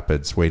Cedar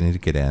Rapids waiting to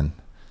get in.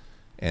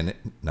 And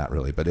not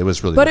really, but it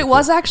was really But really it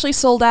was cool. actually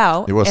sold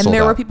out. It was and sold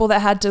there were out. people that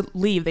had to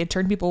leave. They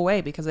turned people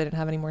away because they didn't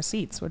have any more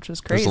seats, which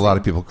was crazy. There's a lot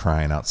of people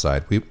crying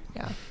outside.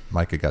 Yeah.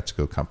 Micah got to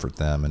go comfort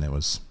them, and it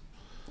was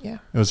Yeah.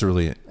 It was a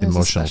really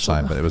emotional special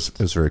time, but it was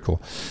very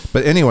cool.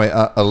 But anyway,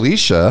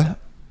 Alicia,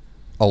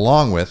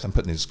 along with, I'm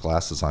putting these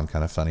glasses on,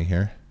 kind of funny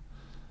here.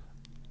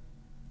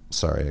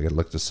 Sorry, I got to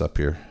look this up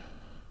here.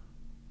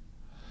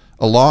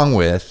 Along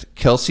with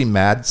Kelsey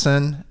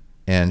Madsen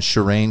and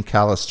Shireen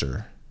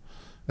Callister.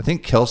 I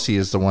think Kelsey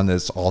is the one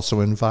that's also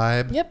in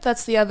Vibe. Yep,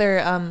 that's the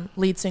other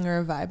lead singer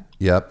of Vibe.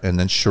 Yep, and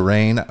then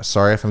Shireen,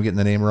 sorry if I'm getting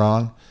the name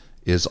wrong,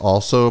 is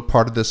also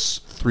part of this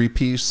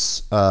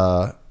three-piece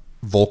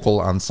vocal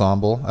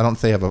ensemble. I don't know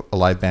if they have a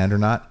live band or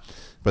not,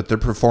 but they're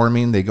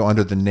performing. They go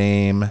under the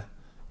name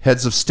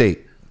Heads of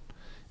State,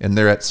 and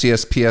they're at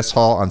CSPS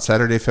Hall on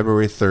Saturday,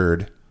 February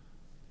 3rd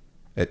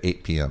at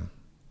 8 p.m.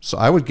 So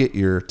I would get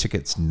your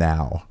tickets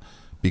now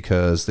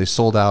because they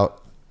sold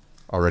out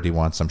already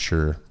once. I'm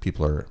sure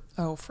people are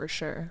for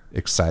sure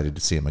excited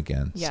to see them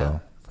again. Yeah.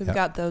 So, if we've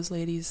got those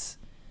ladies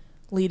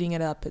leading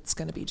it up, it's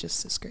going to be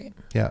just as great.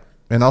 Yeah.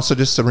 And also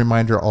just a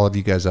reminder, all of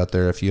you guys out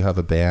there, if you have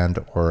a band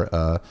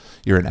or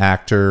you're an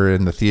actor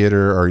in the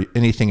theater or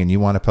anything and you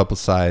want to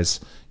publicize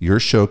your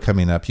show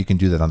coming up, you can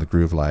do that on the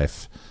Groove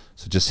Life.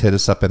 So just hit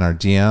us up in our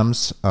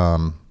DMs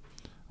on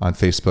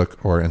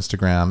Facebook or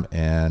Instagram,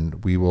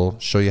 and we will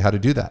show you how to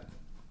do that.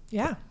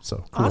 Yeah.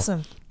 So cool.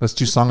 Awesome. Let's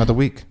do Song of the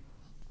Week.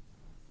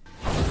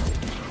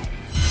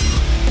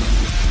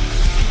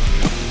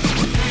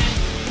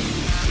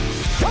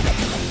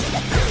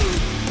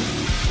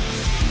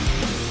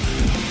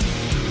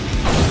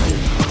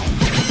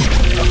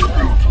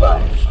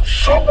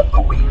 Song of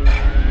the Week.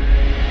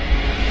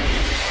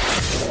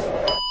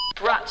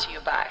 Brought to you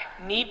by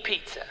Need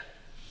Pizza.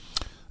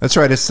 That's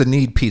right. It's the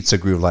Need Pizza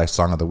Groove Life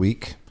Song of the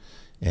Week.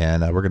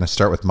 And we're going to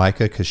start with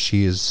Micah because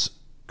she's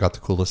got the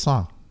coolest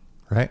song,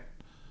 right?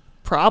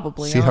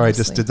 Probably. See how I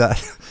just did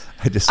that?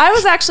 I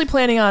was actually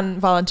planning on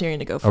volunteering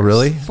to go first. Oh,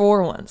 really?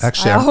 For once.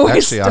 Actually, I'm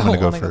going to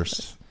go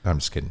first. I'm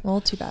just kidding.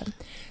 Well, too bad.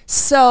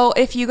 So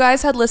if you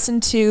guys had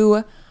listened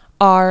to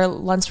our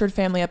Lunsford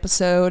family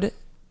episode,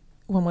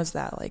 when was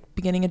that? Like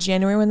beginning of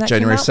January when that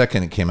January came out?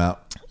 2nd it came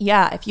out.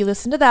 Yeah, if you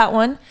listen to that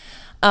one,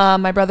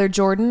 my brother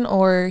Jordan,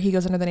 or he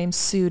goes under the name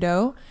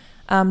Pseudo,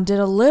 did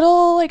a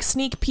little like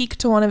sneak peek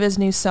to one of his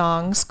new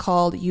songs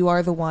called You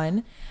Are the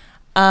One.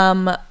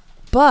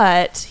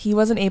 But he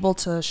wasn't able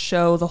to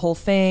show the whole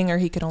thing, or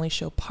he could only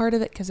show part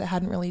of it because it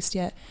hadn't released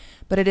yet.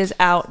 But it is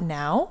out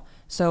now,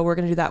 so we're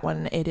going to do that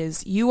one. It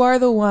is You Are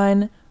the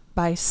One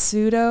by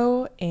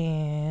Pseudo,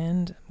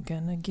 and I'm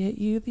going to get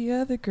you the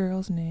other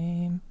girl's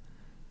name.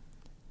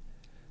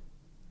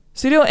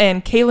 Pseudo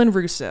and Kaylin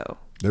Russo.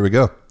 There we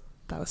go.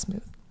 That was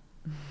smooth.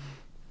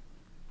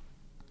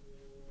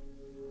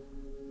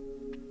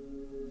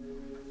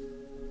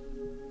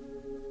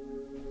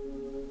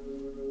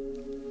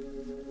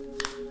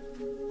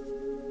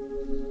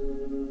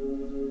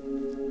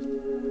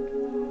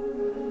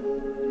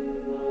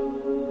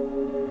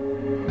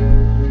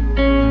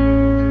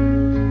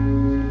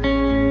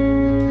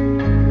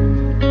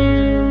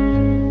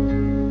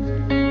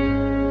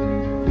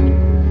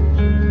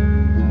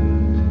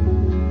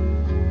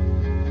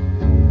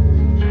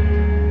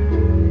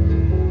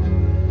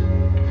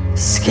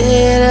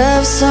 Scared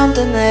of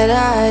something that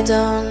I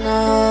don't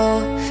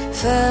know.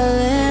 Fell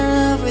in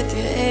love with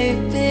your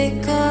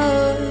 8-bit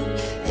code.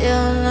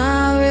 You're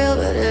not real,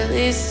 but at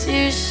least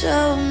you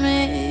showed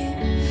me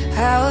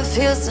how it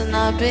feels to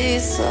not be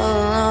so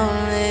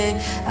lonely.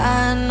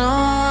 I know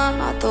I'm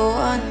not the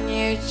one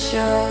you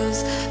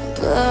chose.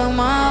 Plug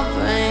my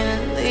brain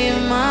and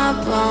leave my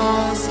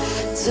bones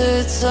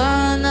to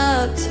turn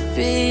up to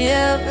be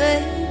your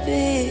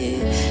baby.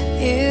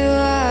 You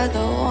are the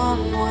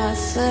one worth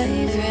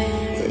saving.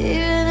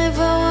 Even if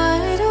I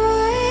went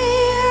away,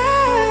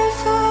 I'd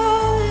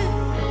fallen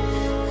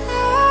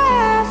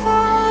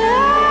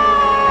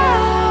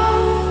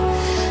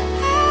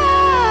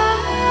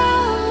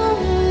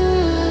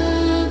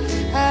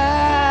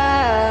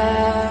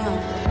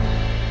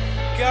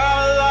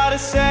Got a lot to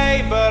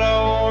say, but I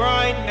won't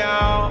right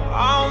now.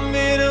 I'm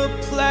in a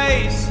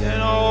place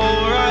and all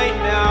right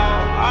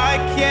now. I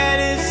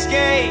can't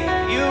escape.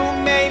 You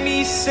made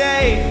me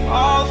safe.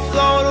 I'll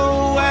float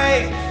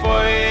away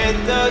before you hit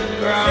the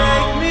ground.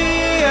 Take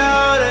me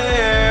out of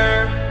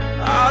here.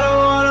 I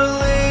don't wanna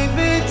leave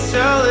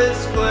until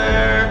it's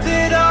clear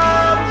that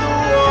I'm the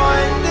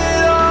one,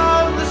 that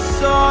I'm the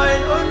sun.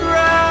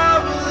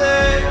 Unravel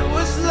it.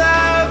 What's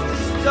left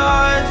is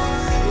dust.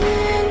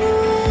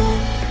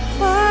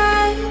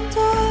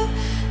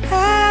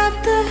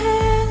 At the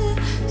hands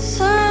of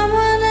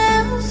someone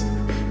else,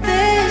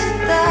 there's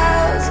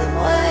 1,000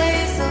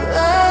 ways of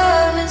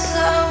loving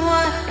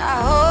someone. I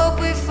hope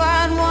we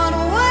find one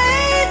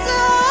way to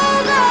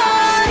hold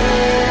on.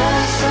 Scared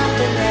of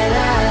something that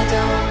I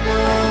don't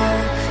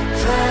know.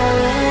 Fell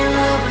in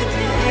love with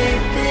your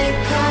 8-bit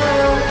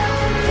code.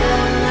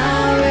 You're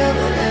not real,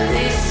 but at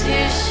least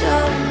you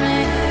showed me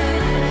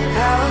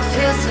how it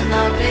feels to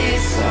not be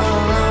so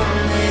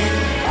lonely.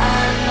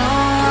 I know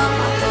I'm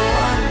not the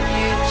one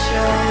you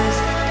chose.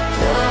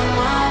 Put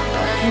my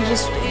brain. He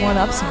just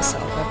one-ups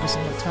himself every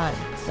single time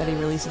that he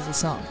releases a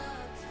song.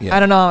 Yeah. I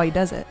don't know how he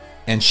does it.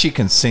 And she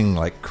can sing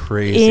like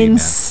crazy,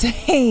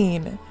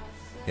 Insane. man.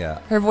 Yeah.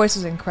 Her voice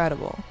is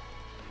incredible.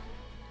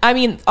 I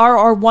mean,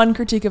 our one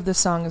critique of this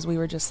song is we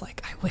were just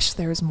like, I wish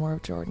there was more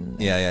of Jordan.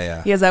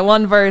 Yeah. He has that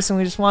one verse, and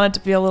we just want it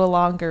to be a little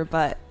longer,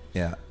 but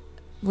Yeah.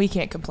 we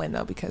can't complain,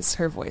 though, because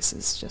her voice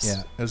is just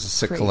Yeah. It was a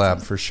sick crazy.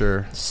 collab for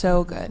sure.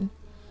 So good.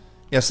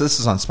 Yeah, so this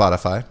is on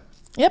Spotify.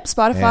 Yep,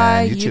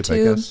 Spotify, And YouTube,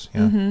 YouTube. I guess.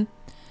 Yeah.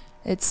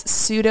 It's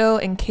Pseudo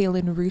and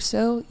Kaylin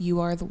Russo. You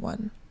Are the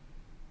One.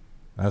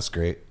 That's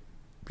great.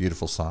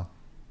 Beautiful song.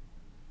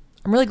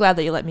 I'm really glad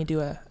that you let me do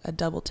a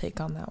double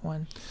take on that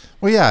one.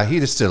 Well, yeah,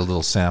 he just did a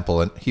little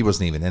sample, and he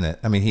wasn't even in it.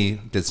 I mean,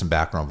 he did some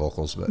background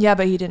vocals, but yeah,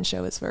 but he didn't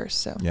show his verse,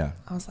 so yeah,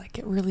 I was like,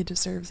 it really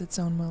deserves its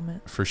own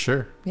moment for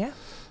sure. Yeah.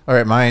 All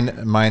right,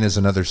 mine is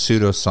another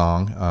pseudo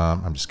song.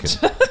 I'm just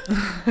kidding.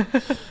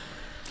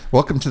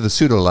 Welcome to the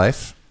Pseudo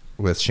Life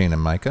with Shane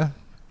and Micah.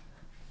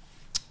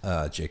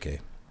 JK.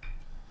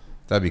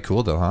 That'd be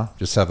cool, though, huh?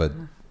 Just have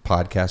a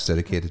podcast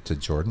dedicated to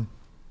Jordan.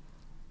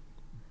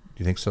 Do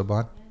you think so,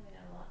 Bon?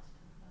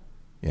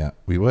 Yeah,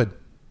 we would.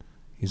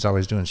 He's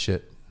always doing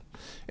shit.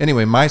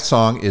 Anyway, my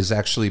song is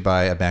actually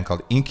by a band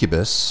called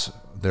Incubus.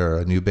 They're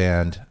a new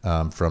band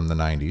from the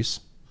 90s.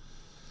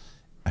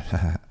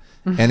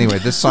 Anyway,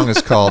 this song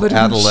is called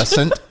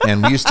Adolescent,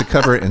 and we used to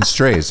cover it in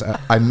Strays.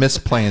 I miss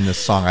playing this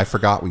song. I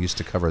forgot we used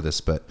to cover this,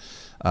 but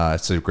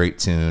it's a great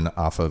tune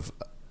off of,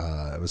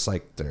 it was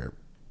like their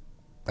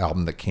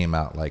album that came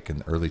out like in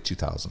the early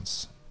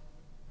 2000s.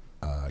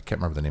 I can't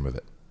remember the name of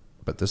it,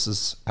 but this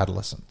is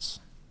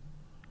Adolescence.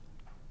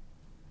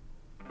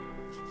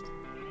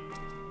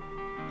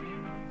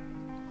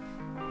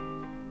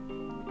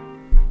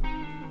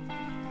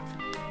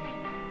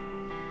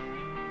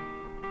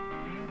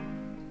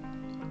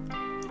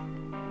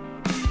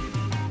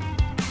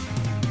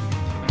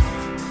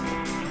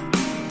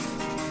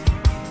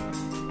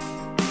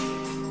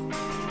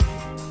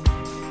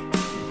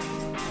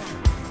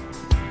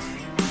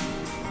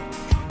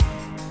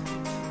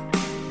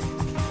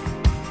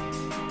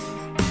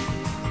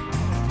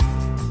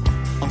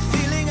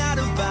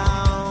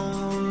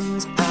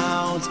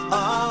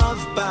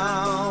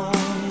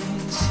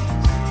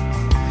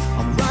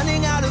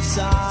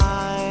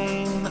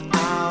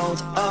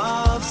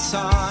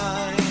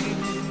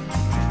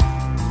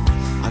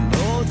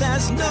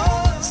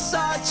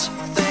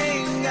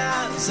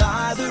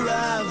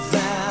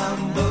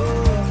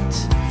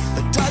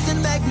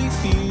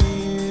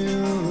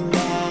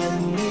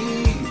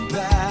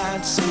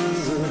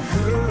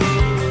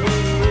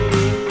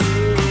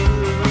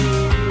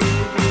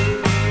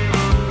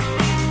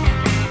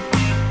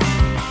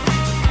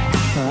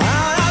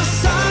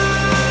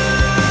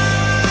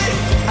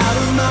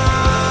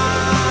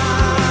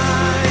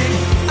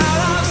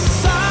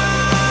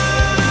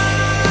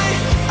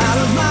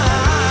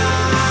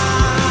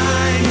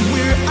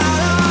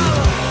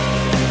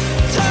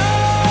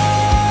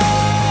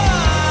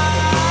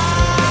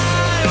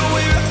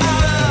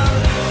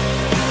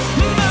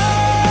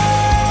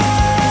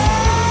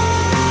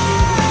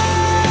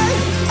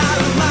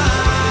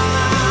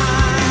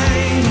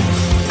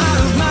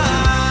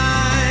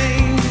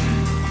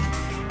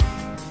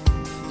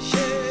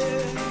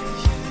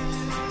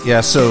 Yeah,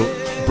 so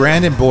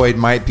Brandon Boyd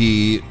might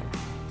be,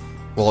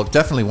 well,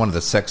 definitely one of the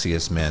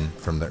sexiest men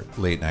from the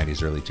late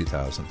 90s, early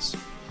 2000s.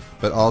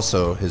 But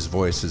also his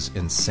voice is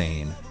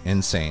insane.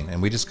 And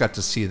we just got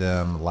to see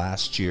them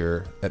last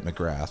year at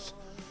McGrath,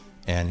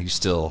 and he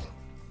still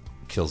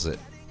kills it.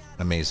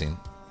 Amazing.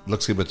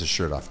 Looks good with his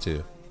shirt off,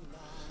 too.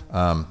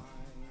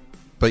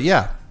 But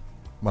yeah,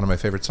 one of my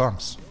favorite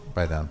songs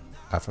by them.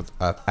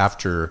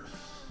 After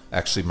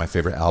actually my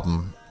favorite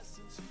album,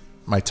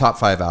 my top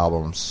 5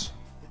 albums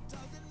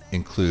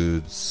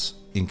includes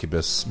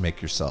Incubus,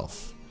 Make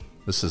Yourself.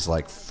 This is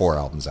like 4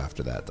 albums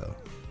after that, though.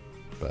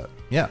 But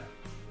yeah.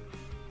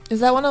 Is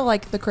that one of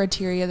like the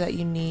criteria that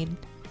you need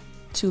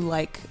to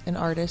like an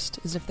artist,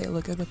 is if they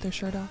look good with their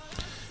shirt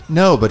off?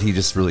 No, but he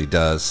just really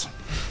does.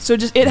 So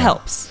just it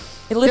helps.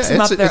 It lifts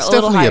him up there it's a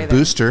little higher. It's definitely a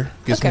booster.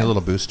 Gives me a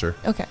little booster.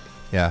 Okay.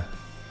 Yeah.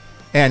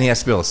 And he has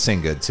to be able to sing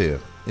good, too.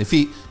 If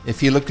he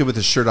looked good with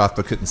his shirt off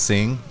but couldn't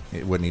sing,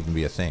 it wouldn't even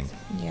be a thing.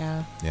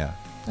 Yeah. Yeah.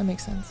 That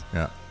makes sense.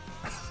 Yeah.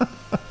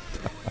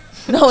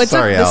 No, it's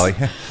sorry, Allie.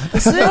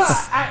 This is.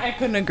 I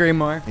couldn't agree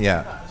more.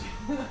 Yeah.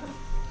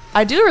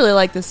 I do really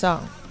like this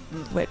song,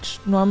 which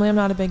normally I'm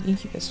not a big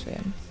Incubus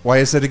fan. Why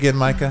is it again,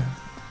 Micah?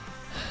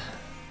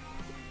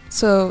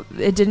 So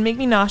it didn't make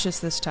me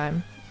nauseous this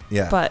time.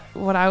 Yeah. But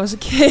when I was a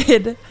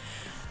kid,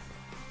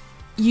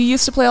 you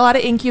used to play a lot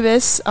of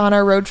Incubus on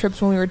our road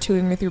trips when we were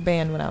touring with your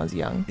band when I was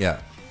young.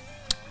 Yeah.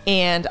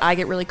 And I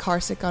get really car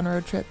sick on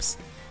road trips.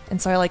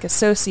 And so I like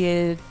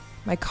associated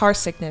my car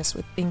sickness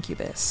with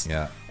Incubus.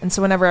 Yeah. And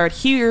so whenever I would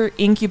hear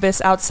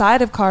Incubus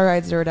outside of car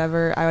rides or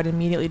whatever, I would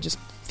immediately just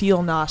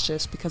feel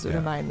nauseous because it would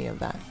remind me of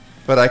that.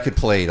 But I could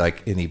play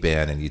like any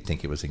band and you'd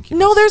think it was Incubus.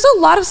 No, there's a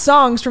lot of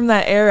songs from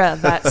that era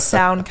that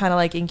sound kind of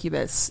like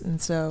Incubus.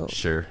 And so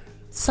sure.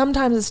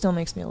 Sometimes it still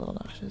makes me a little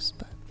nauseous,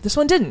 but this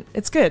one didn't.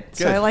 It's good.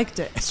 So I liked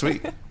it.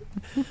 Sweet.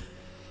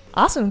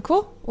 Awesome.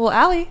 Cool. Well,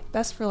 Allie,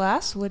 best for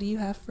last. What do you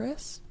have for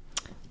us?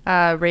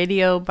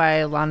 Radio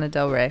by Lana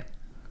Del Rey.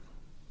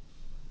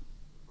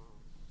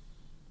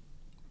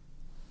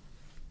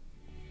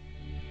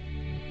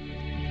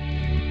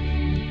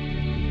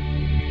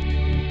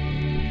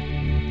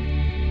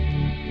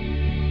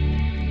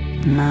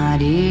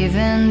 Not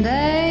even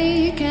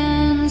they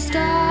can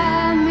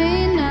stop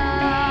me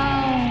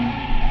now.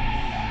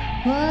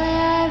 Would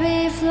I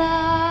be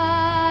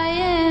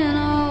flying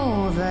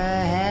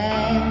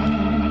overhead?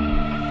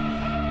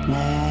 The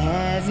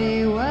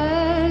heavy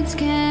words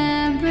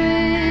can't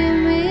bring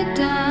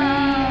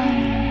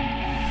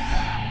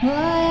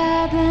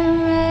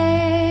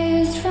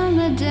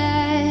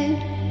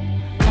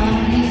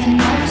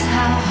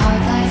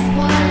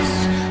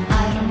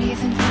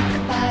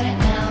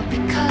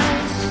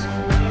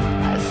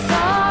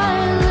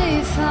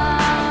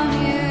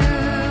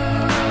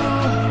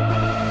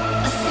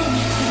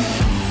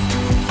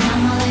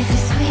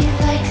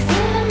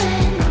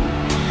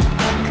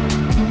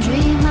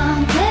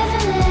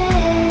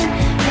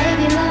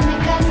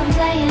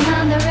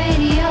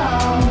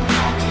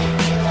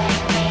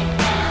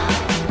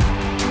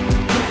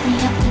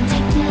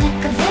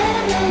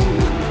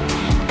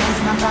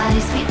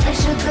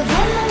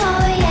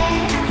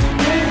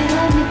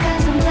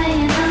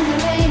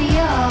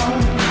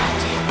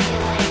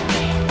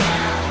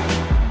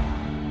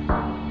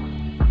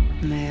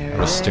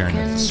We're staring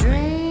at the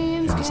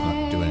screen. You're just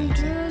not doing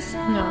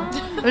anything. No.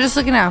 I'm just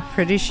looking at how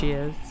pretty she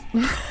is.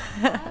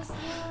 I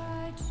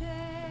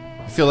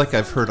feel like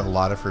I've heard a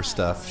lot of her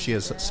stuff. She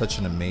has such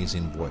an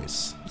amazing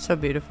voice. So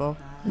beautiful.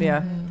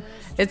 Yeah.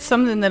 It's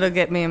something that'll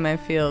get me in my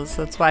feels.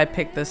 That's why I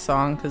picked this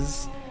song,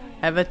 because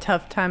I have a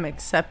tough time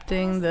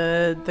accepting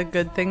the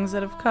good things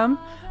that have come.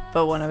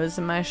 But when I was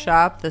in my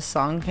shop, this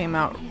song came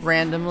out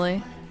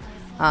randomly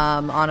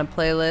on a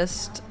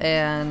playlist.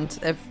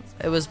 And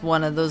it was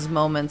one of those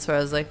moments where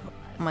I was like,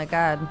 oh my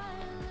God,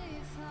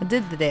 I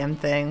did the damn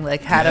thing.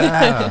 Like,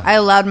 I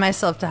allowed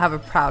myself to have a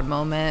proud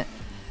moment.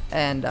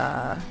 And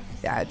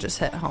it just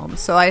hit home.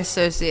 So I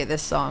associate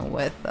this song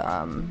with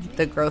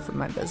the growth of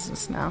my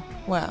business now.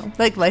 Wow.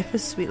 Like, life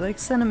is sweet like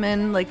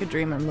cinnamon, like a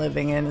dream I'm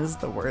living in is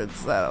the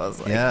words that I was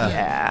like,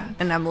 yeah.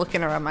 And I'm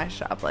looking around my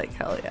shop like,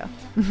 hell yeah.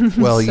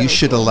 Well, you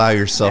should allow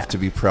yourself to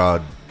be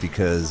proud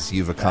because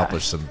you've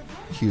accomplished some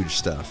huge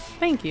stuff.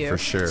 Thank you. For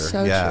sure. So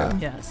true.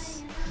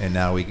 Yes. And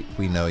now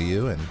we know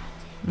you, and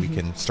we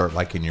can start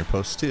liking your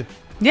posts too.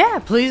 Yeah,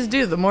 please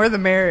do. The more the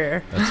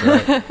merrier. That's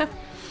right.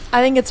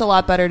 I think it's a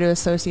lot better to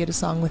associate a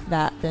song with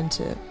that than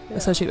to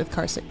associate with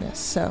car sickness.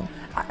 So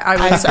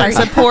I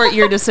support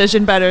your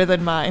decision better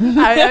than mine.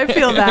 I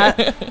feel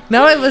that.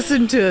 Now I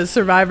listen to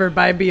Survivor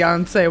by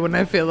Beyonce when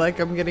I feel like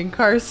I'm getting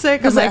car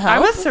sick. I'm like,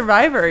 I'm a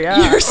survivor,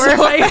 yeah.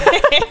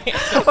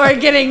 Or I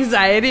get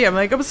anxiety. I'm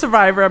like, I'm a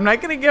survivor. I'm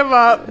not going to give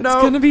up. No.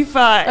 It's going to be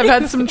fine. I've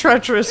had some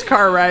treacherous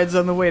car rides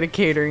on the way to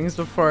caterings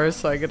before,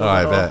 so I get a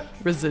little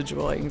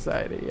residual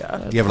anxiety, yeah.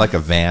 Do you have like a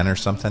van or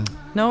something?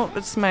 No,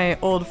 it's my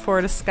old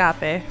Ford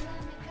Escape.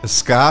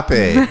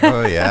 Escape.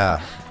 Oh,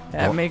 yeah.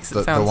 Yeah, it makes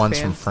it sound the ones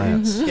fancy. from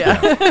France. Mm-hmm.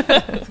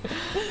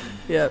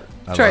 Yeah. Yep.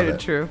 Tried and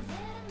true.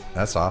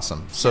 That's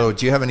awesome. So,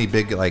 do you have any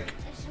big like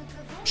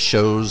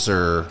shows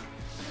or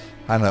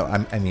I don't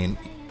know? I mean,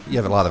 you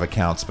have a lot of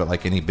accounts, but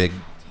like any big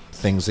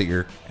things that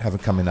you're having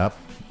coming up?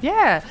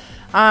 Yeah.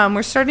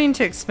 We're starting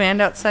to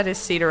expand outside of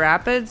Cedar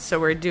Rapids, so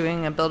we're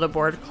doing a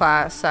Build-A-Board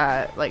class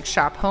at like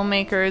Shop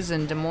Homemakers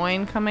in Des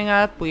Moines coming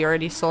up. We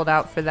already sold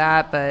out for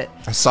that, but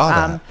I saw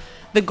that.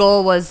 The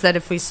goal was that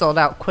if we sold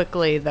out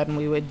quickly, then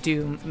we would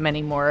do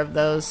many more of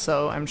those.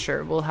 So I'm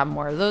sure we'll have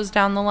more of those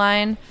down the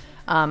line.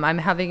 I'm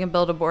having a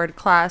Build-A-Board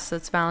class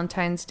that's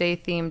Valentine's Day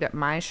themed at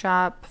my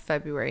shop,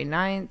 February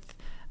 9th.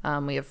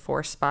 We have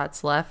 4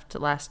 spots left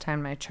last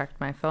time I checked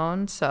my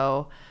phone.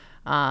 So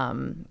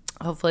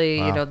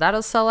hopefully,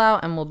 that'll sell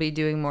out, and we'll be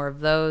doing more of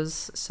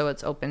those. So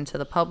it's open to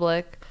the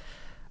public.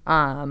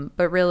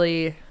 But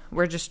really,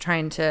 we're just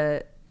trying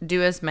to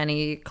do as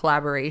many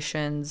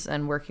collaborations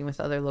and working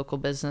with other local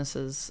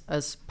businesses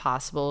as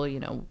possible. You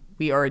know,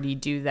 we already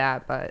do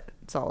that, but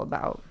it's all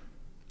about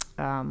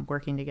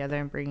working together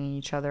and bringing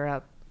each other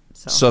up.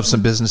 So if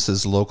some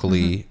businesses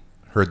locally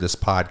heard this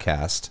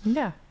podcast,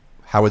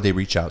 how would they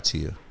reach out to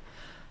you?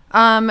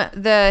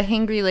 The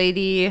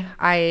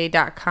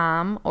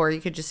hangrylady.com, or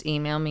you could just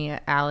email me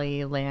at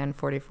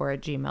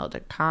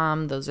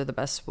allieland44@gmail.com. Those are the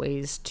best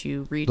ways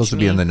to reach me. Those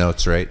would be in the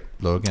notes, right,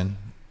 Logan?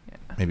 Yeah.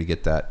 Maybe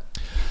get that.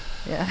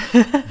 Yeah.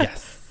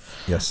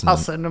 Yes. I'll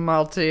send them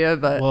all to you,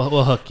 but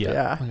we'll hook you.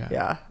 Yeah. Okay.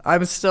 Yeah.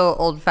 I'm still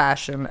old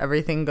fashioned.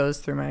 Everything goes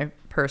through my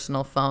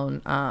personal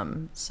phone.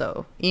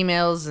 So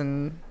emails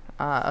and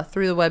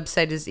through the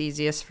website is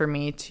easiest for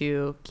me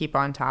to keep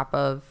on top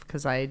of,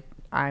 because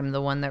I'm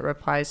the one that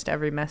replies to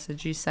every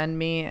message you send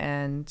me,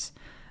 and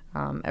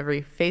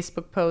every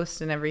Facebook post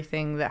and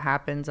everything that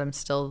happens, I'm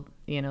still,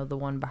 the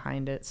one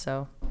behind it.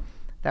 So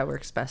that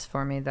works best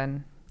for me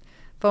than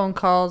phone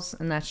calls,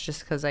 and that's just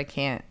because I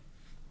can't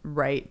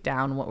write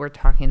down what we're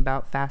talking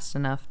about fast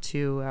enough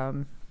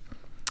to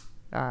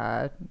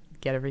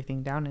get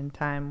everything down in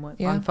time.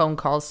 On phone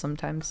calls,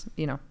 sometimes,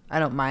 I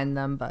don't mind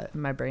them, but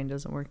my brain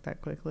doesn't work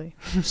that quickly.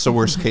 So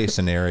worst case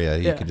scenario,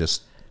 you could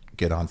just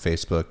get on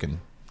Facebook and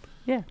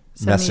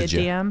message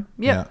me a DM.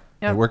 Yep.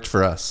 It worked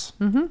for us.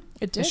 Mm-hmm.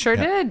 It did. It sure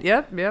did.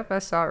 Yep. I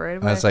saw it right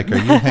away. I was like, "Are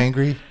you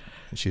hangry?"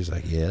 And she's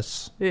like,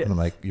 "Yes." Yeah. And I'm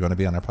like, "You want to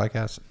be on our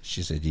podcast?"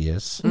 She said,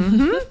 "Yes."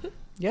 Mm-hmm.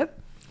 Yep.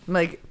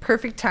 Like,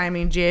 perfect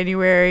timing,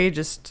 January.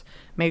 Just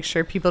make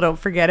sure people don't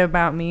forget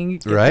about me.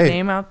 Get the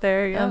name out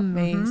there. Yep.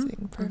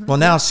 Amazing. Perfect. Well,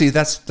 now see,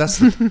 that's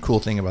the cool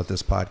thing about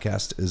this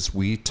podcast is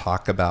we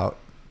talk about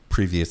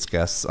previous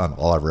guests on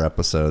all of our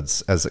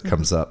episodes as it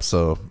comes up.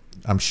 So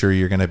I'm sure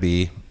you're going to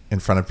be in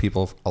front of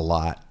people a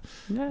lot.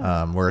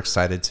 Yeah. We're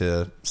excited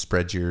to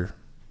spread your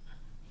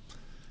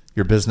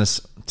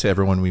business to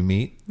everyone we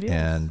meet,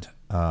 and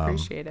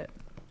appreciate it.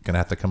 Gonna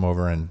have to come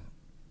over and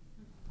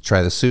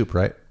try the soup,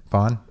 right,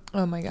 Vaughn?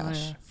 Oh my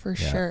gosh, for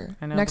sure.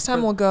 I know. Next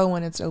time we'll go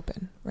when it's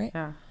open, right?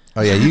 Yeah.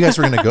 Oh yeah, you guys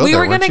were gonna go. We there,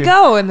 were gonna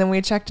go, and then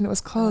we checked and it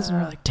was closed, and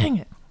we were like, "Dang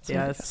it!" So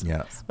yes.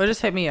 Yeah. Well,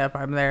 just hit me up.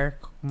 I'm there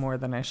more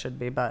than I should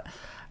be, but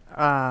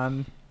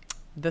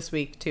this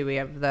week too, we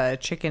have the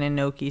chicken and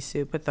gnocchi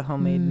soup with the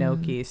homemade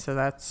gnocchi, so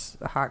that's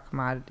a hot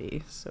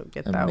commodity. So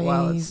get that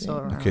while it's still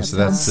around. Okay, so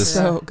that's this.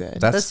 So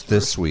good. That's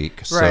this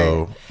week.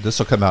 So this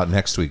will come out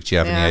next week. Do you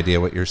have any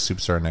idea what your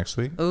soups are next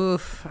week?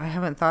 Oof, I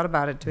haven't thought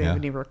about it. Do we have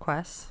any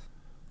requests?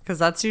 Because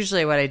that's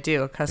usually what I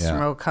do. A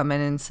customer will come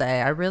in and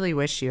say, I really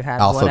wish you had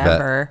Alphabet.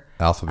 whatever.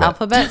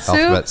 Alphabet soup?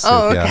 Alphabet soup,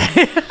 Oh, okay.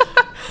 yeah.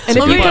 And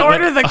if we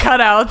order the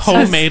cutouts.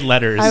 Homemade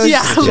letters.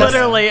 Yeah,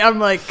 literally. I'm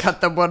like, cut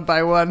them one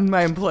by one.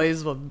 My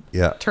employees will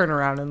turn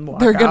around and walk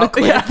They're gonna out.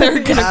 quit. Yeah,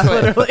 They're gonna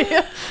quit.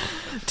 literally.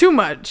 Too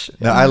much.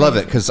 No, I love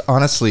it because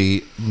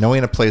honestly,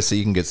 knowing a place that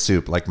you can get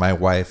soup, like my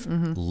wife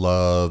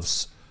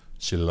loves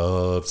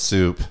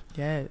soup.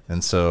 Yeah.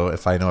 And so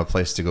if I know a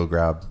place to go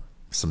grab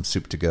some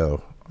soup to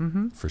go,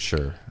 for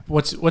sure.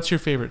 What's your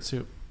favorite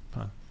soup?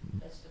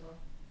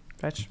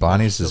 Vegetable.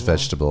 Bonnie's is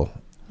vegetable.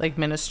 Like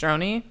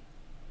minestrone?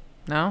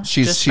 No?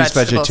 She's Just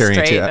vegetable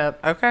vegetarian straight too.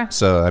 up. Okay.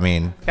 So I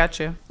mean, Got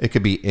you. it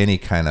could be any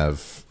kind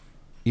of,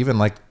 even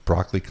like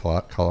broccoli,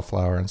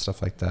 cauliflower, and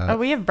stuff like that. Oh,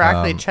 we have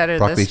broccoli cheddar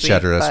broccoli this week,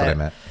 cheddar. That's what I but-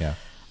 meant. Yeah.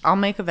 I'll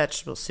make a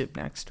vegetable soup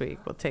next week.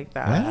 We'll take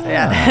that.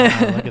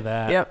 Yeah. Look at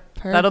that. Yep.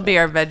 That'll be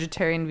our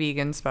vegetarian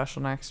vegan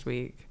special next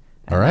week.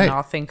 And All right. then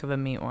I'll think of a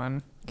meat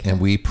one. And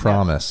we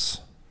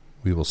promise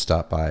we will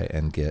stop by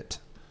and get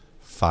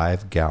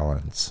 5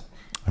 gallons.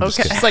 I'm just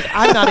kidding. It's like,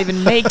 I'm not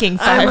even making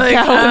 5 I'm like,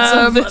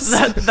 gallons of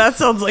this. That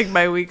sounds like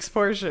my week's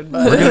portion.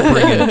 But We're going to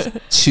bring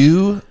in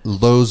 2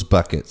 Lowe's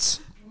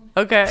buckets.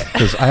 Okay.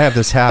 Because I have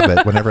this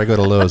habit. Whenever I go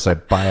to Lowe's, I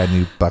buy a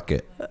new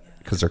bucket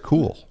because they're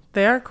cool.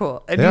 They are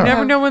cool. And They you are.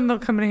 never know when they'll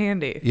come in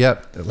handy.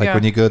 Yep. Like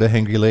when you go to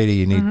Hangry Lady,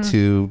 you need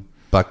 2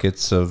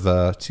 buckets of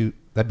 2.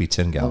 That'd be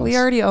 10 gallons. We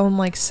already own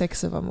like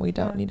 6 of them. We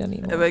don't need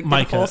any more. Like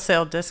Micah. the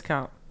wholesale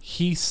discount.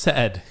 He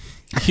said,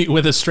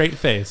 with a straight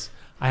face,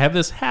 I have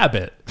this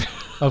habit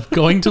of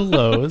going to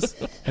Lowe's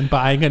and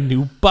buying a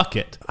new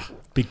bucket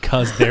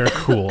because they're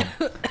cool.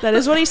 That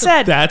is what he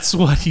said. That's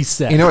what he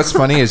said. You know what's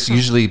funny is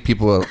usually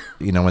people,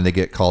 when they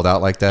get called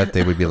out like that,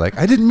 they would be like,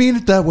 I didn't mean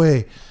it that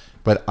way.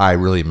 But I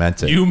really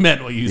meant it. You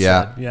meant what you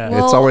said. Yeah.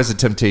 It's always a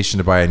temptation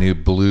to buy a new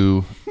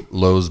blue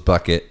Lowe's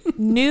bucket.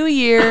 New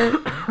year,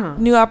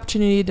 new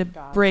opportunity to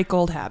break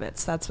old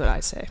habits. That's what I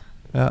say.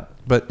 Yeah.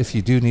 But if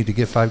you do need to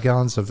get 5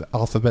 gallons of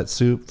alphabet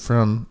soup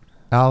from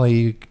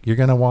Allie, you're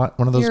going to want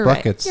one of those You're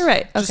buckets. Right. You're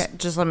right. Okay.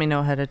 Just let me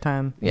know ahead of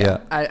time. Yeah.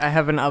 I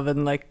have an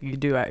oven like you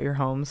do at your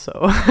home, so.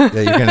 Yeah,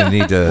 you're going to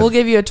need to. We'll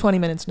give you a 20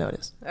 minutes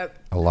notice.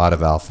 A lot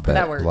of alphabet.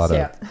 That works, a lot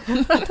yeah.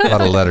 a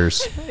lot of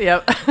letters.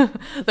 Yep.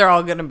 They're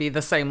all going to be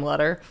the same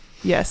letter.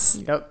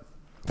 Yes. Yep.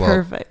 Well,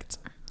 Perfect.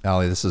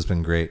 Allie, this has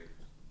been great.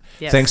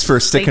 Yes. Thanks for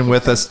sticking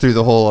with us through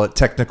the whole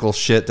technical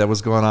shit that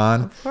was going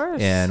on. Of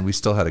course. And we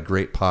still had a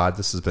great pod.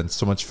 This has been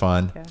so much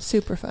fun. Yeah.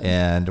 Super fun.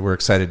 And we're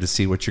excited to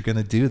see what you're going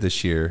to do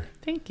this year.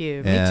 Thank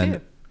you. And Me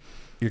too.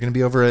 you're going to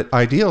be over at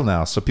Ideal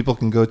now. So people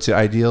can go to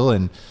Ideal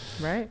and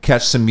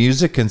catch some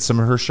music and some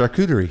of her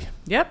charcuterie.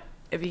 Yep.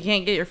 If you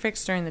can't get your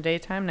fix during the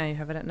daytime, now you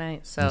have it at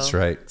night. So That's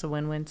right. It's a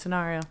win-win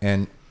scenario.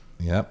 And,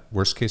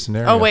 worst case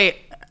scenario. Oh, wait.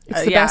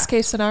 It's the best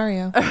case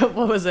scenario.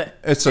 What was it?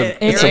 It's a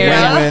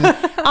win-win.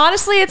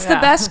 Honestly, it's the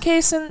best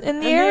case in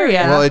the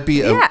area. Well, it'd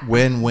be a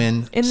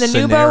win-win in the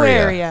Nubo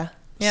area.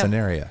 Yep.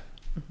 Scenario.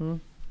 Mm-hmm.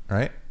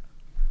 Right?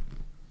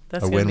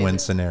 That's a win-win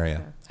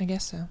scenario. I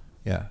guess so.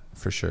 Yeah,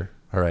 for sure.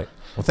 All right.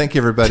 Well, thank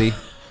you, everybody.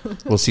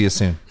 We'll see you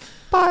soon.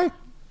 Bye.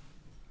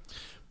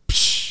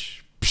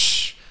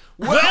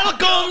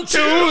 Welcome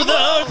to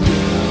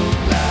the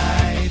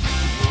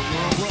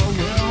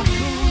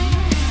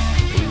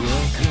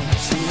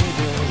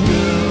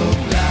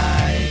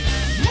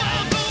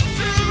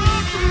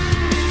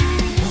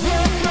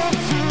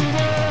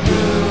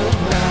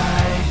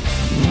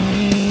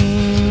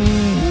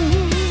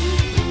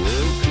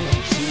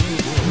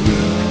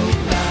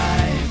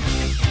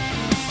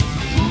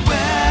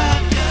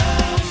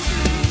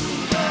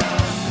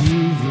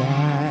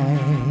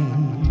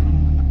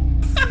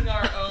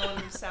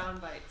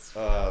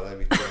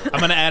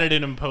I'm going to add it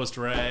in post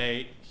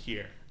right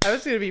here. I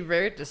was going to be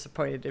very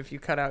disappointed if you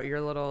cut out your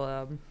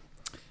little,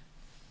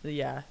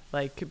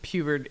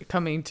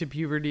 coming to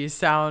puberty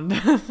sound.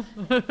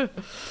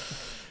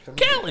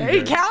 Calendar.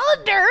 Hey,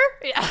 calendar!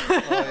 Yeah.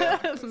 Oh,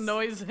 yeah.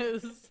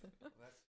 Noises.